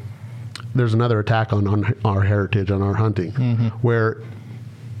 where there's another attack on our heritage, on our hunting, where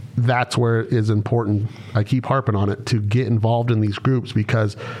that's where it is important. I keep harping on it, to get involved in these groups,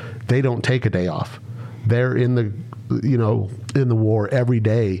 because they don't take a day off. They're in the war every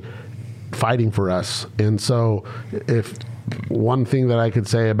day, fighting for us. And so, if one thing that I could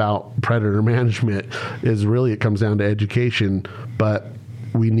say about predator management is really it comes down to education, but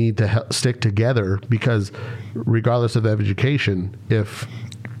we need to stick together, because regardless of education, if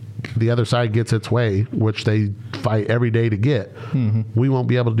the other side gets its way, which they fight every day to get, we won't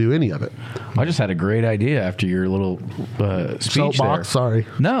be able to do any of it. I just had a great idea after your little speech there. Sorry.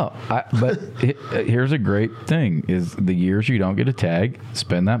 No, but here's a great thing: is the years you don't get a tag,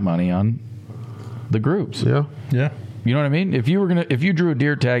 spend that money on the groups. Yeah. Yeah. You know what I mean? If you drew a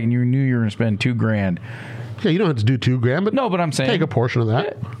deer tag and you knew you were going to spend $2,000. Yeah, you don't have to do $2,000, but No, but I'm saying take a portion of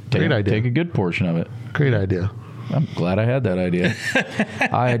that. Great idea. Take a good portion of it. Great idea. I'm glad I had that idea.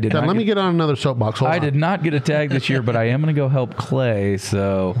 I did. Let me get on another soapbox. Hold I on. did not get a tag this year, but I am going to go help Clay,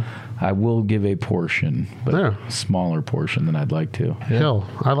 so I will give a portion, but Yeah. a smaller portion than I'd like to. Hell,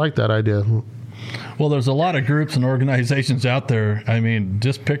 I like that idea. Well, there's a lot of groups and organizations out there. I mean,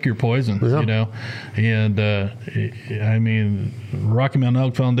 just pick your poison, Yeah. you know. And I mean, Rocky Mountain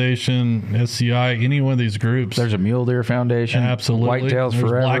Elk Foundation, SCI, any one of these groups. There's a Mule Deer Foundation. Absolutely. Whitetails There's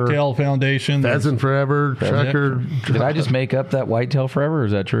Forever. Blacktail Foundation. Pheasant Forever, Checker. Did I just make up that Whitetail Forever, or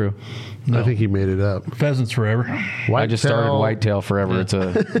is that true? I think he made it up. Pheasants Forever. I just started Whitetail Forever. It's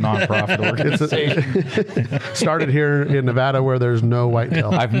a nonprofit organization. Started here in Nevada, where there's no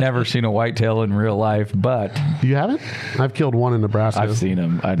whitetail. I've never seen a whitetail in real life, but You haven't? I've killed one in Nebraska. I've seen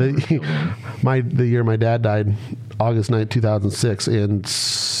them. The year my dad died, August 9th, 2006, in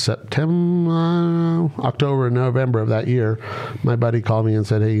September, October, and November of that year, my buddy called me and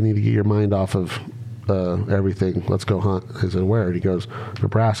said, "Hey, you need to get your mind off of everything. Let's go hunt." I said, "Where?" And he goes,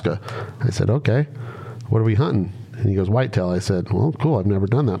 "Nebraska." I said, "Okay. What are we hunting?" And he goes, "Whitetail." I said, "Well, cool. I've never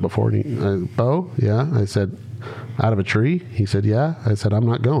done that before." And bow? Yeah. I said, "Out of a tree?" He said, "Yeah." I said, "I'm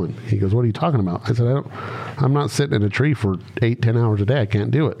not going." He goes, "What are you talking about?" I said, I'm not sitting in a tree for 8-10 hours a day. I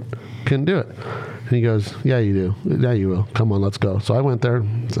can't do it. Couldn't do it. And he goes, "Yeah, you do. Yeah, you will. Come on, let's go." So I went there.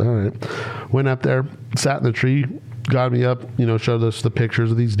 Said, "All right." Went up there, sat in the tree, got me up, showed us the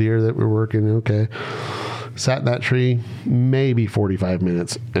pictures of these deer that were working. Okay. Sat in that tree maybe 45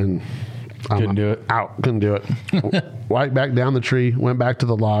 minutes and Couldn't do it. Out. Couldn't do it. Right back down the tree, went back to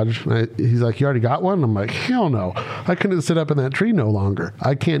the lodge. He's like, "You already got one?" I'm like, "Hell no. I couldn't sit up in that tree no longer.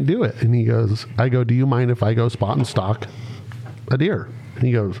 I can't do it." And he goes, "Do you mind if I go spot and stalk a deer?" And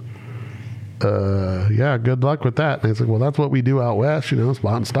he goes, "Yeah, good luck with that." And I said, "Well, that's what we do out west,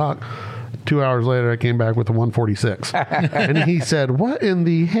 spot and stalk." 2 hours later, I came back with a 146. And he said, "What in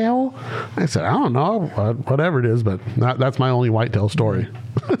the hell?" I said, "I don't know, whatever it is, but that's my only whitetail story."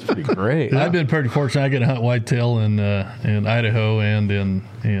 That's pretty great. I've been pretty fortunate. I get to hunt whitetail in Idaho and in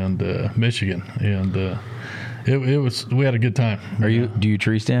Michigan, and we had a good time. Do you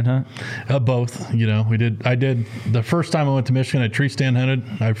tree stand hunt? Both, we did. I did the first time I went to Michigan. I tree stand hunted.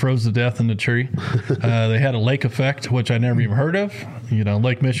 I froze to death in the tree. They had a lake effect, which I never even heard of.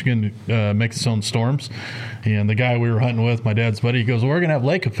 Lake Michigan makes its own storms, and the guy we were hunting with, my dad's buddy, he goes, "Well, we're gonna have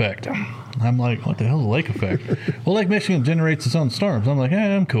lake effect." I'm like, "What the hell is a lake effect?" "Well, Lake Michigan generates its own storms." I'm like,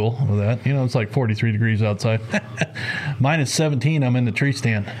 "I'm cool with that." It's like 43 degrees outside. Minus 17. I'm in the tree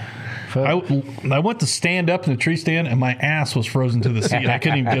stand. I went to stand up in the tree stand, and my ass was frozen to the seat. I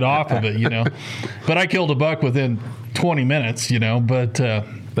couldn't even get off of it, But I killed a buck within 20 minutes, But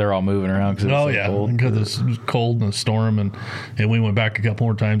they're all moving around because it's so cold. Because it was cold and a storm, and we went back a couple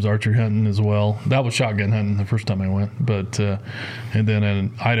more times archery hunting as well. That was shotgun hunting the first time I went, but and then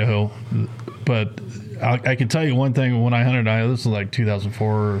in Idaho. But I can tell you one thing: when I hunted Idaho, this was like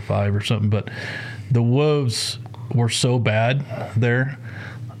 2004 or 5 or something. But the wolves were so bad there.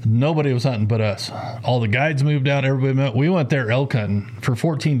 Nobody was hunting but us. All the guides moved out. Everybody met. We went there elk hunting for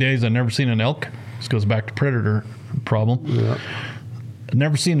 14 days. I'd never seen an elk. This goes back to predator problem. Yeah.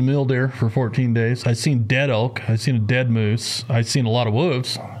 Never seen a mule deer for 14 days. I'd seen dead elk. I'd seen a dead moose. I'd seen a lot of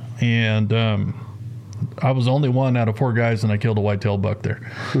wolves. And I was the only one out of 4 guys, and I killed a whitetail buck there.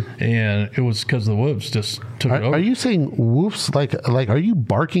 And it was because the wolves just took it over. Are you saying woofs? Like are you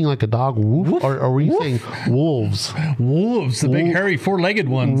barking like a dog? Woof? Or are you saying wolves? Wolves, the big hairy 4-legged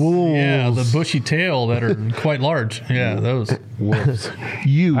ones. Wolves. Yeah, the bushy tail that are quite large. Yeah, those. Wolves.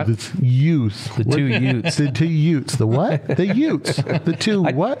 Utes. Utes. The 2 utes. The 2 utes. The what? The utes. The 2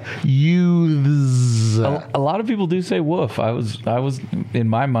 what? Youths. A lot of people do say wolf. I was in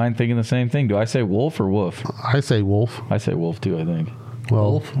my mind thinking the same thing. Do I say wolf or woof? I say wolf. I say wolf too, I think.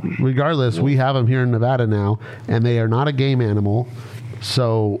 Well, regardless, we have them here in Nevada now, and they are not a game animal,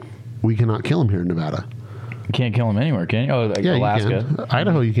 so we cannot kill them here in Nevada. You can't kill them anywhere, can you? Oh, like Yeah, Alaska. you can.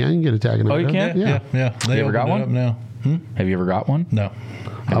 Idaho, you can. You can get a tag in Oh, Idaho. you can? Yeah. They You ever got opened it one? up now. Have you ever got one? No.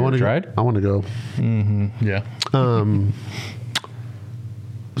 Have you wanna ever tried? I want to go. Yeah.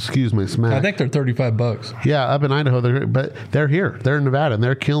 Excuse me, smack. I think they're $35. Yeah, up in Idaho, but they're here. They're in Nevada, and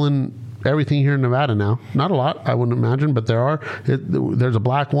they're killing everything here in Nevada now. Not a lot, I wouldn't imagine, but there are. There's a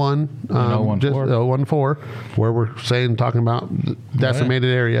black one, 014, where we're talking about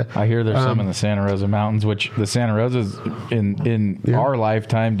decimated area. I hear there's some in the Santa Rosa Mountains, which the Santa Rosas in our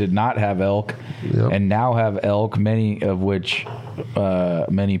lifetime did not have elk, and now have elk. Many of which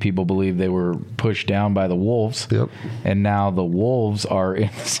many people believe they were pushed down by the wolves. Yep. And now the wolves are in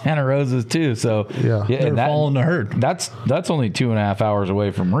the Santa Rosas too. So Yeah. They're and following the herd. That's only 2.5 hours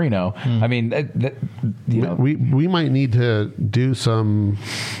away from Reno. I mean, you know, We might need to do some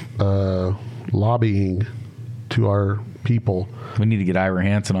lobbying to our people. we need to get Ira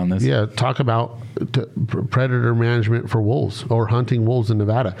Hansen on this. Yeah, talk about predator management for wolves or hunting wolves in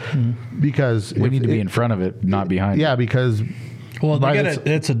Nevada, because We need to be in front of it, not behind it. Yeah, because Well, by they this-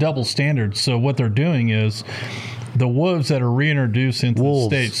 it's a double standard. So what they're doing is the wolves that are reintroduced into the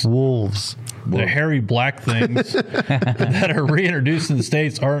states, wolves. the hairy black things that are reintroduced in the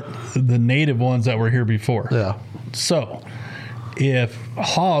states aren't the native ones that were here before. Yeah. So if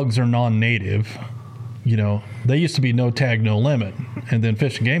hogs are non-native, you know, they used to be no tag, no limit. And then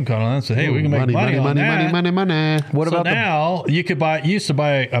Fish and Game caught on and said, hey, we can make money on that. money. What So about now you could used to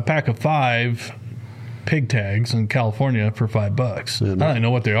buy a pack of 5 pig tags in California for $5. I don't even know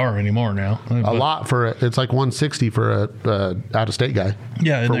what they are anymore now. A lot for it. It's like $160 for a out of state guy.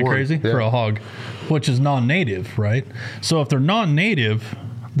 Yeah, isn't For that one. crazy? Yeah. For a hog, which is non-native, right? So if they're non-native,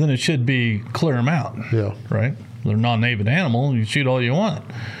 then it should be clear them out. Yeah. Right? They're non-native animal. You shoot all you want.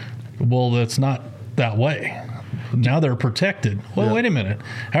 Well, that's not that way. Now they're protected. Well, Yeah. wait a minute.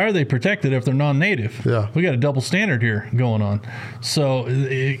 How are they protected if they're non-native? Yeah. We got a double standard here going on. So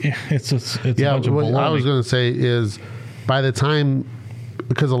it's a Yeah, bunch of what I was baloney. going to say is by the time,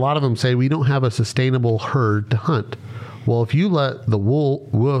 because a lot of them say we don't have a sustainable herd to hunt. Well, if you let the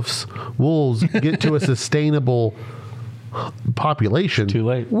wolves get to a sustainable population, Too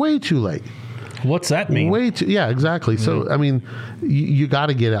late. Way too late. What's that mean? Way too, yeah, exactly. So, I mean, you got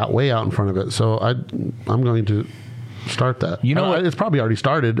to get way out in front of it. So I'm going to start that. You know what? It's probably already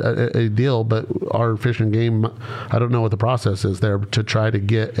started a deal, but our Fish and Game, I don't know what the process is there to try to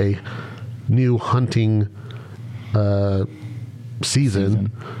get a new hunting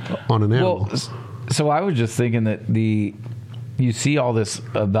season on an animal. Well, so I was just thinking that you see all this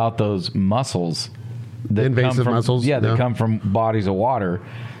about those mussels, that Invasive come from, mussels, yeah, yeah. that come from bodies of water,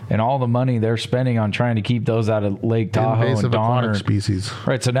 and all the money they're spending on trying to keep those out of Lake Tahoe Invasive and Donner. aquatic species.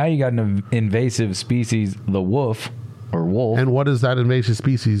 Right, so now you got an invasive species, the wolf. And what does that invasive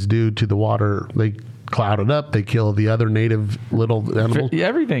species do to the water? They cloud it up. They kill the other native little animals. Yeah,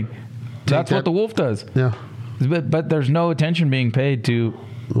 everything. That's that- what the wolf does. Yeah, But there's no attention being paid to.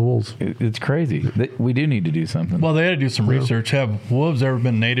 the wolves. It's crazy. We do need to do something. Well, they had to do some research. Have wolves ever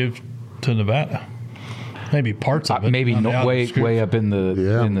been native to Nevada? Maybe parts of it. Maybe on the outskirts. way up in the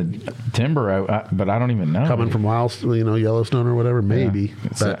Yeah. in the timber, but I don't even know. Coming from Yellowstone or whatever, maybe.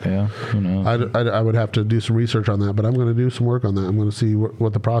 But yeah, who knows? I would have to do some research on that, but I'm going to do some work on that. I'm going to see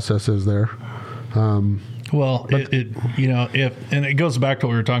what the process is there. Well, and it goes back to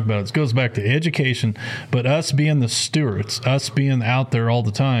what we were talking about. It goes back to education, but us being the stewards, us being out there all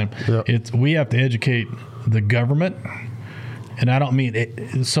the time, Yep. we have to educate the government. And I don't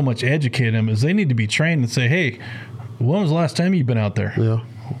mean so much educate them as they need to be trained and say, hey, when was the last time you've been out there? Yeah.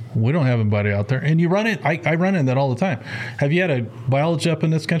 We don't have anybody out there. And you run it. I run in that all the time. Have you had a biologist up in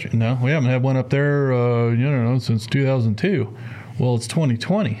this country? No, we haven't had one up there, since 2002. Well, it's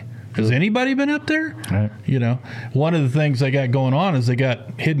 2020. Has anybody been up there? Right. One of the things they got going on is they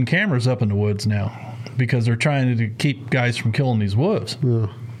got hidden cameras up in the woods now because they're trying to keep guys from killing these wolves. Yeah.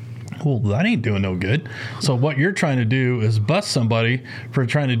 Well, that ain't doing no good. So what you're trying to do is bust somebody for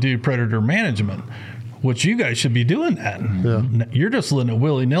trying to do predator management, which you guys should be doing that. Yeah. You're just letting it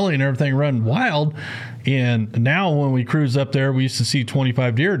willy-nilly and everything run wild. And now when we cruise up there, we used to see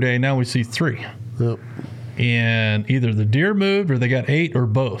 25 deer a day. Now we see 3. Yep. And either the deer moved or they got 8 or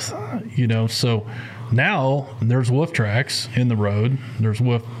both. So now there's wolf tracks in the road. There's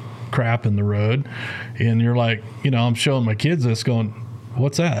wolf crap in the road. And you're like, I'm showing my kids this going,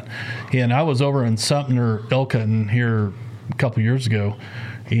 what's that? And I was over in Sumter elk hunting here a couple years ago,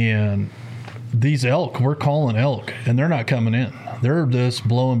 and these elk, we're calling elk, and they're not coming in. They're just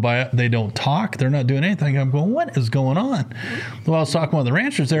blowing by. They don't talk. They're not doing anything. I'm going, what is going on? Well, I was talking to one of the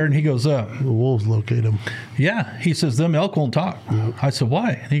ranchers there, and he goes, The wolves locate them. yeah. He says, them elk won't talk. Yep. I said,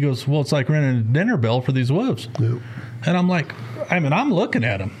 why? And he goes, well, it's like renting a dinner bell for these wolves. Yep. And I'm like, I'm looking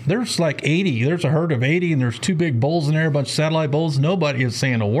at them. There's like 80. There's a herd of 80, and there's 2 big bulls in there, a bunch of satellite bulls. Nobody is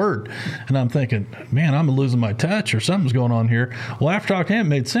saying a word. And I'm thinking, man, I'm losing my touch or something's going on here. Well, after talking to him, it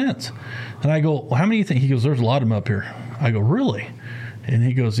made sense. And I go, well, how many do you think? He goes, there's a lot of them up here. I go, really? And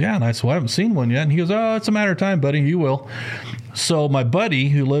he goes, yeah. And I said, well, I haven't seen one yet. And he goes, oh, it's a matter of time, buddy. You will. So my buddy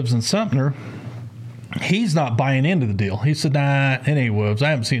who lives in Sumter, he's not buying into the deal. He said, nah, it ain't wolves.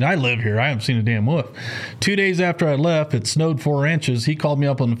 I live here. I haven't seen a damn wolf. 2 days after I left, it snowed 4 inches. He called me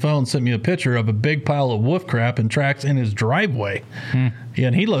up on the phone, sent me a picture of a big pile of wolf crap and tracks in his driveway. Yeah,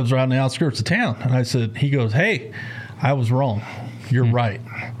 and he lives right on the outskirts of town. And I said, he goes, hey, I was wrong. You're right.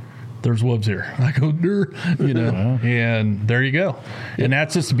 There's wolves here. I go, and there you go. And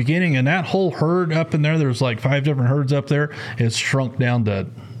that's just the beginning. And that whole herd up in there, there's like 5 different herds up there. It's shrunk down to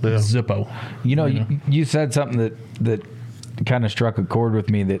Zippo. You said something that kind of struck a chord with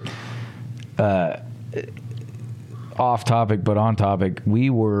me that off topic but on topic. We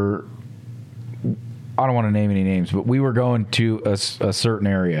were, I don't want to name any names, but we were going to a certain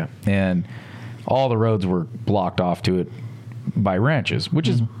area, and all the roads were blocked off to it by ranches, which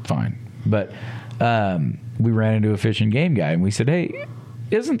is fine. But we ran into a fish and game guy, and we said, hey,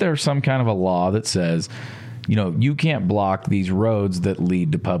 isn't there some kind of a law that says, you can't block these roads that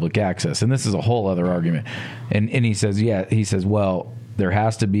lead to public access? And this is a whole other argument. And he says, yeah. He says, well, there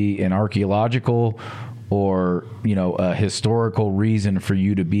has to be an archaeological or, a historical reason for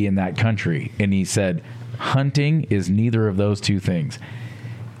you to be in that country. And he said, hunting is neither of those two things.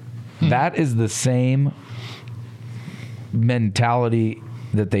 That is the same mentality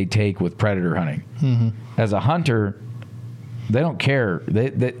that they take with predator hunting. As a hunter, they don't care.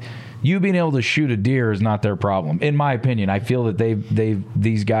 You being able to shoot a deer is not their problem, in my opinion. I feel that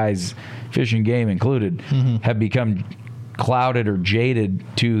these guys, Fish and Game included, have become clouded or jaded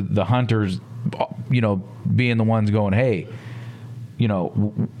to the hunters, being the ones going, hey,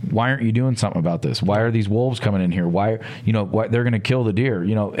 why aren't you doing something about this? Why are these wolves coming in here? Why they're going to kill the deer?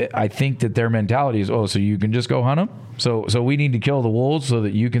 I think that their mentality is, so you can just go hunt them. So we need to kill the wolves so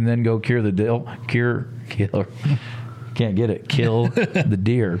that you can then go kill the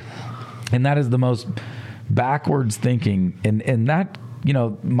deer. And that is the most backwards thinking. And that,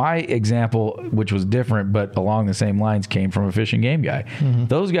 my example, which was different, but along the same lines, came from a fish and game guy.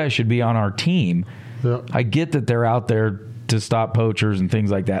 Those guys should be on our team. Yeah. I get that they're out there to stop poachers and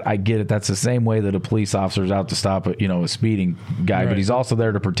things like that. I get it. That's the same way that a police officer is out to stop a speeding guy, right. But he's also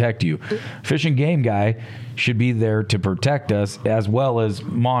there to protect you. Fish and game guy should be there to protect us as well as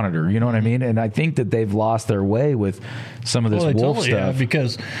monitor. You know what I mean? And I think that they've lost their way with some of this wolf totally stuff. Have,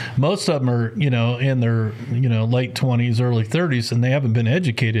 because most of them are, in their, late 20s, early 30s, and they haven't been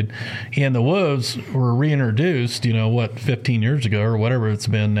educated. And the wolves were reintroduced, 15 years ago or whatever it's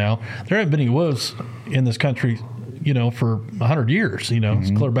been now. There haven't been any wolves in this country for 100 years,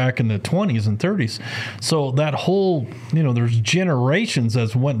 it's clear back in the 20s and 30s. So that whole, there's generations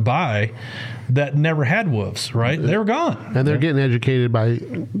that went by that never had wolves, right? They were gone. And they're getting educated by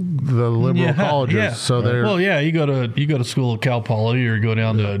the liberal colleges. Yeah. So they're... Well, yeah, you go to school at Cal Poly or you go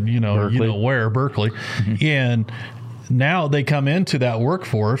down to, Berkeley. And now they come into that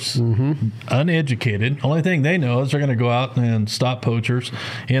workforce uneducated. Only thing they know is they're going to go out and stop poachers.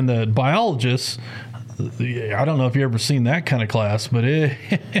 And the biologists... I don't know if you've ever seen that kind of class, but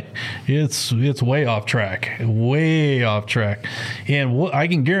it's way off track. And I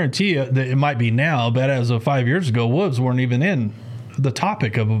can guarantee you that it might be now, but as of 5 years ago, wolves weren't even in the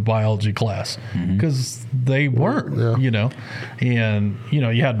topic of a biology class because they weren't, And,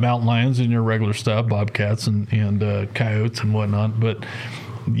 you had mountain lions and your regular stuff, bobcats and coyotes and whatnot. But,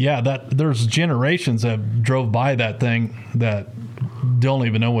 yeah, there's generations that drove by that thing that don't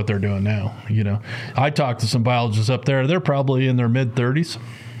even know what they're doing now. I talked to some biologists up there. They're probably in their mid-30s,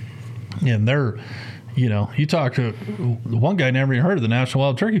 and they're, you talk to one guy, never even heard of the National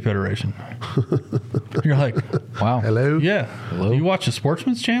Wild Turkey Federation. You're like, wow, hello, yeah, hello. Do you watch the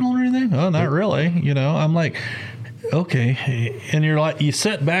Sportsman's Channel or anything? Oh, not really. I'm like, okay, and you're like, you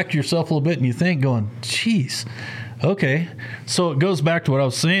set back yourself a little bit and you think, going, geez. Okay, so it goes back to what I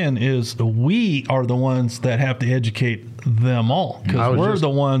was saying is we are the ones that have to educate them all because we're the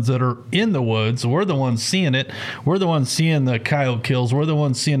ones that are in the woods. We're the ones seeing it. We're the ones seeing the coyote kills. We're the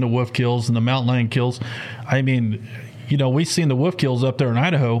ones seeing the wolf kills and the mountain lion kills. I mean, we seen the wolf kills up there in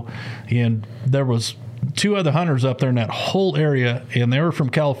Idaho, and there was two other hunters up there in that whole area, and they were from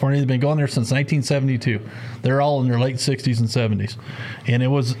California. They've been going there since 1972. They're all in their late 60s and 70s. And it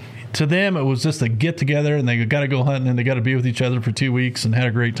was, to them, it was just a get together, and they got to go hunting, and they got to be with each other for 2 weeks and had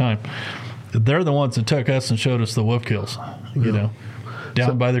a great time. They're the ones that took us and showed us the wolf kills, you know,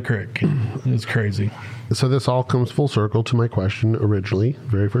 down by the creek. It's crazy. So this all comes full circle to my question originally.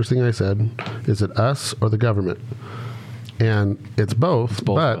 Very first thing I said, is it us or the government? And it's both.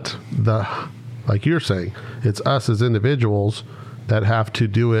 But like you're saying, it's us as individuals that have to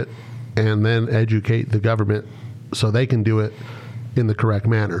do it and then educate the government so they can do it in the correct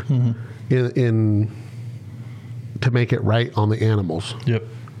manner, in to make it right on the animals. Yep.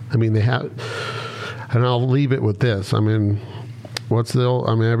 I mean, they have, and I'll leave it with this. I mean,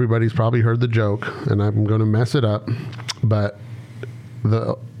 everybody's probably heard the joke, and I'm going to mess it up, but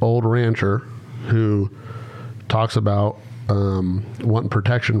the old rancher who talks about wanting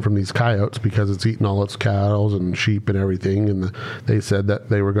protection from these coyotes because it's eating all its cattle and sheep and everything, and they said that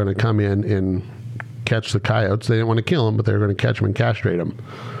they were going to come in and catch the coyotes. They didn't want to kill them, but they were going to catch them and castrate them.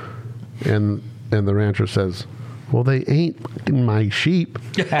 And the rancher says, well, they ain't fucking my sheep.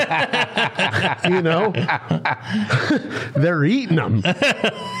 You know? They're eating them.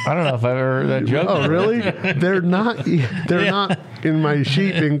 I don't know if I've ever heard that joke. Oh, really? They're not in my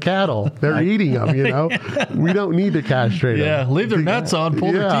sheep and cattle. They're eating them, you know? We don't need to castrate them. Yeah, leave their nuts on,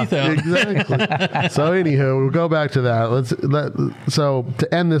 pull their teeth out. Exactly. So anywho, we'll go back to that. So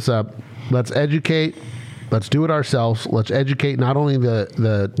to end this up, let's educate. Let's do it ourselves. Let's educate not only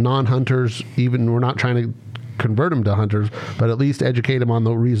the non-hunters, even we're not trying to convert them to hunters, but at least educate them on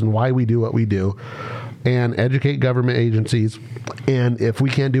the reason why we do what we do, and educate government agencies. And if we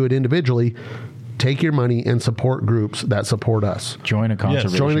can't do it individually, take your money and support groups that support us. Join a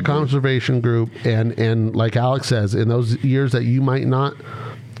conservation Join a conservation group. And like Alex says, in those years that you might not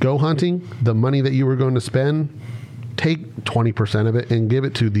go hunting, the money that you were going to spend, take 20% of it and give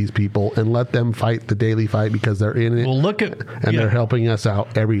it to these people and let them fight the daily fight because they're in it. Well, look at, and they're helping us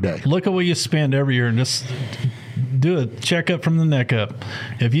out every day. Look at what you spend every year and just do a checkup from the neck up.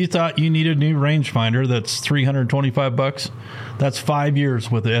 If you thought you needed a new rangefinder that's $325, that's 5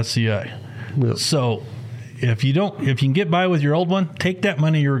 years with the SCI. Yep. So if you can get by with your old one, take that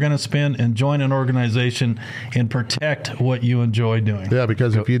money you're going to spend and join an organization and protect what you enjoy doing. Yeah,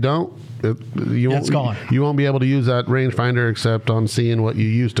 because if you don't, it's gone. You won't be able to use that rangefinder except on seeing what you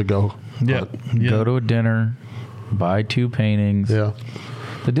used to go. Yeah. Go to a dinner, buy 2 paintings. Yeah.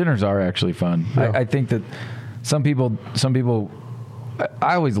 The dinners are actually fun. Yeah. I think that some people.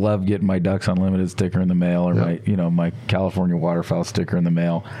 I always love getting my Ducks Unlimited sticker in the mail, or my California waterfowl sticker in the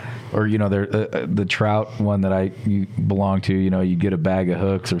mail, or the trout one that you belong to. You get a bag of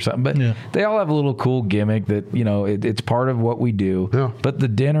hooks or something. But they all have a little cool gimmick that it's part of what we do. Yeah. But the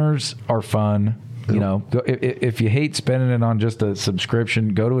dinners are fun. If you hate spending it on just a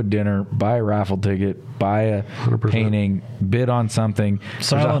subscription, go to a dinner, buy a raffle ticket, buy a 100%. painting, bid on something.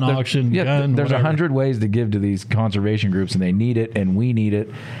 Silent auction, gun, there's whatever. 100 ways to give to these conservation groups, and they need it, and we need it.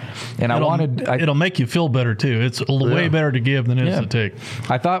 And it'll make you feel better too. It's way better to give than it is to take.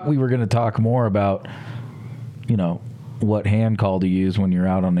 I thought we were going to talk more about, what hand call to use when you're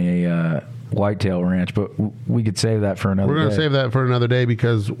out on a whitetail ranch, but we could save that for another day. We're going to save that for another day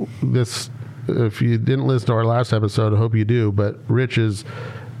because this. If you didn't listen to our last episode, I hope you do, but Rich is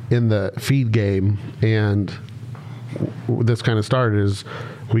in the feed game, and this kind of started is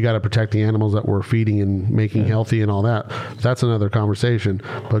we got to protect the animals that we're feeding and making healthy and all that. That's another conversation.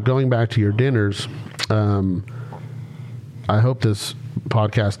 But going back to your dinners, I hope this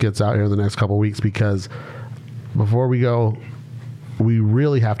podcast gets out here in the next couple of weeks, because before we go, we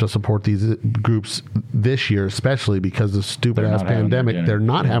really have to support these groups this year, especially because the stupid ass pandemic. They're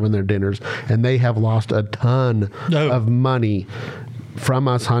not having their dinners, and they have lost a ton of money from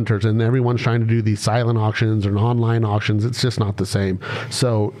us hunters, and everyone's trying to do these silent auctions or online auctions. It's just not the same.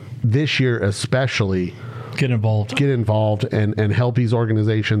 So this year especially, get involved and help these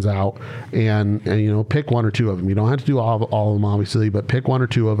organizations out, and pick one or two of them. You don't have to do all of them, obviously, but pick one or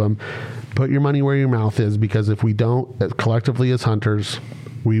two of them. Put your money where your mouth is, because if we don't, collectively as hunters,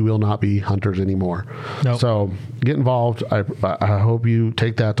 we will not be hunters anymore. Nope. So get involved. I hope you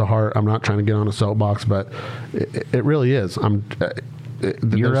take that to heart. I'm not trying to get on a soapbox, but it really is.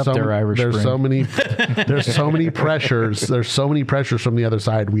 You're up there, Irish Spring. There's so many pressures. There's so many pressures from the other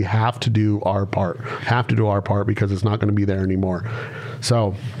side. We have to do our part. Because it's not going to be there anymore.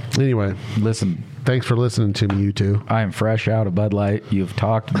 So anyway, listen, Thanks for listening to me, you two. I am fresh out of Bud Light. You've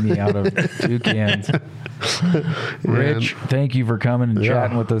talked me out of 2 cans. Rich, thank you for coming and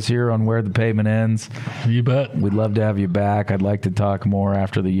chatting with us here on Where the Pavement Ends. You bet. We'd love to have you back. I'd like to talk more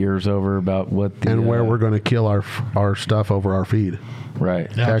after the year's over about what the, And where we're going to kill our stuff over our feed. right.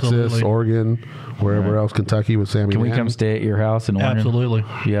 Texas, Absolutely. Oregon, wherever else, Kentucky with Sammy. Can we Mann. come stay at your house in Oregon? Absolutely.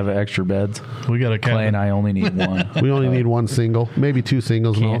 You have extra beds? We got a Clay and cabin. I only need one. We only need one single, maybe 2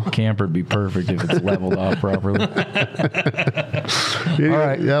 singles. and all. Camper would be perfect if it's leveled off properly. Yeah, all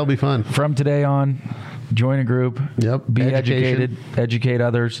right. that'll be fun. From today on, join a group. Yep. Be Education. educated. Educate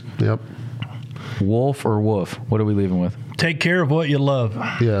others. Yep. Wolf or woof? What are we leaving with? Take care of what you love.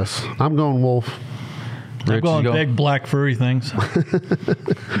 Yes. I'm going wolf. I'm Rich, going you go? big black furry things. All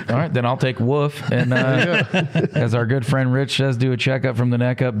right, then I'll take woof. And as our good friend Rich says, do a checkup from the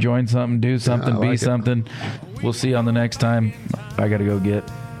neck up, join something, do something, I like be it. something. We'll see you on the next time. I got to go get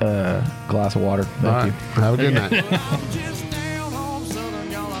a glass of water. Thank All right. you. Have a good night. I'm just down home southern,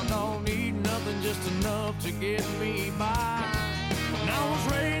 y'all. I don't need nothing, just enough to get me by. And I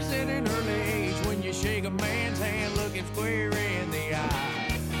was raised at an early age when you shake a man's hand, looking square in the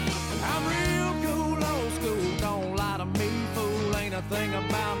eye. I'm real cool, old school. Don't lie to me, fool. Ain't a thing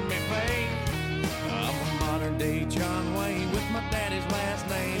about me fake. I'm a modern day John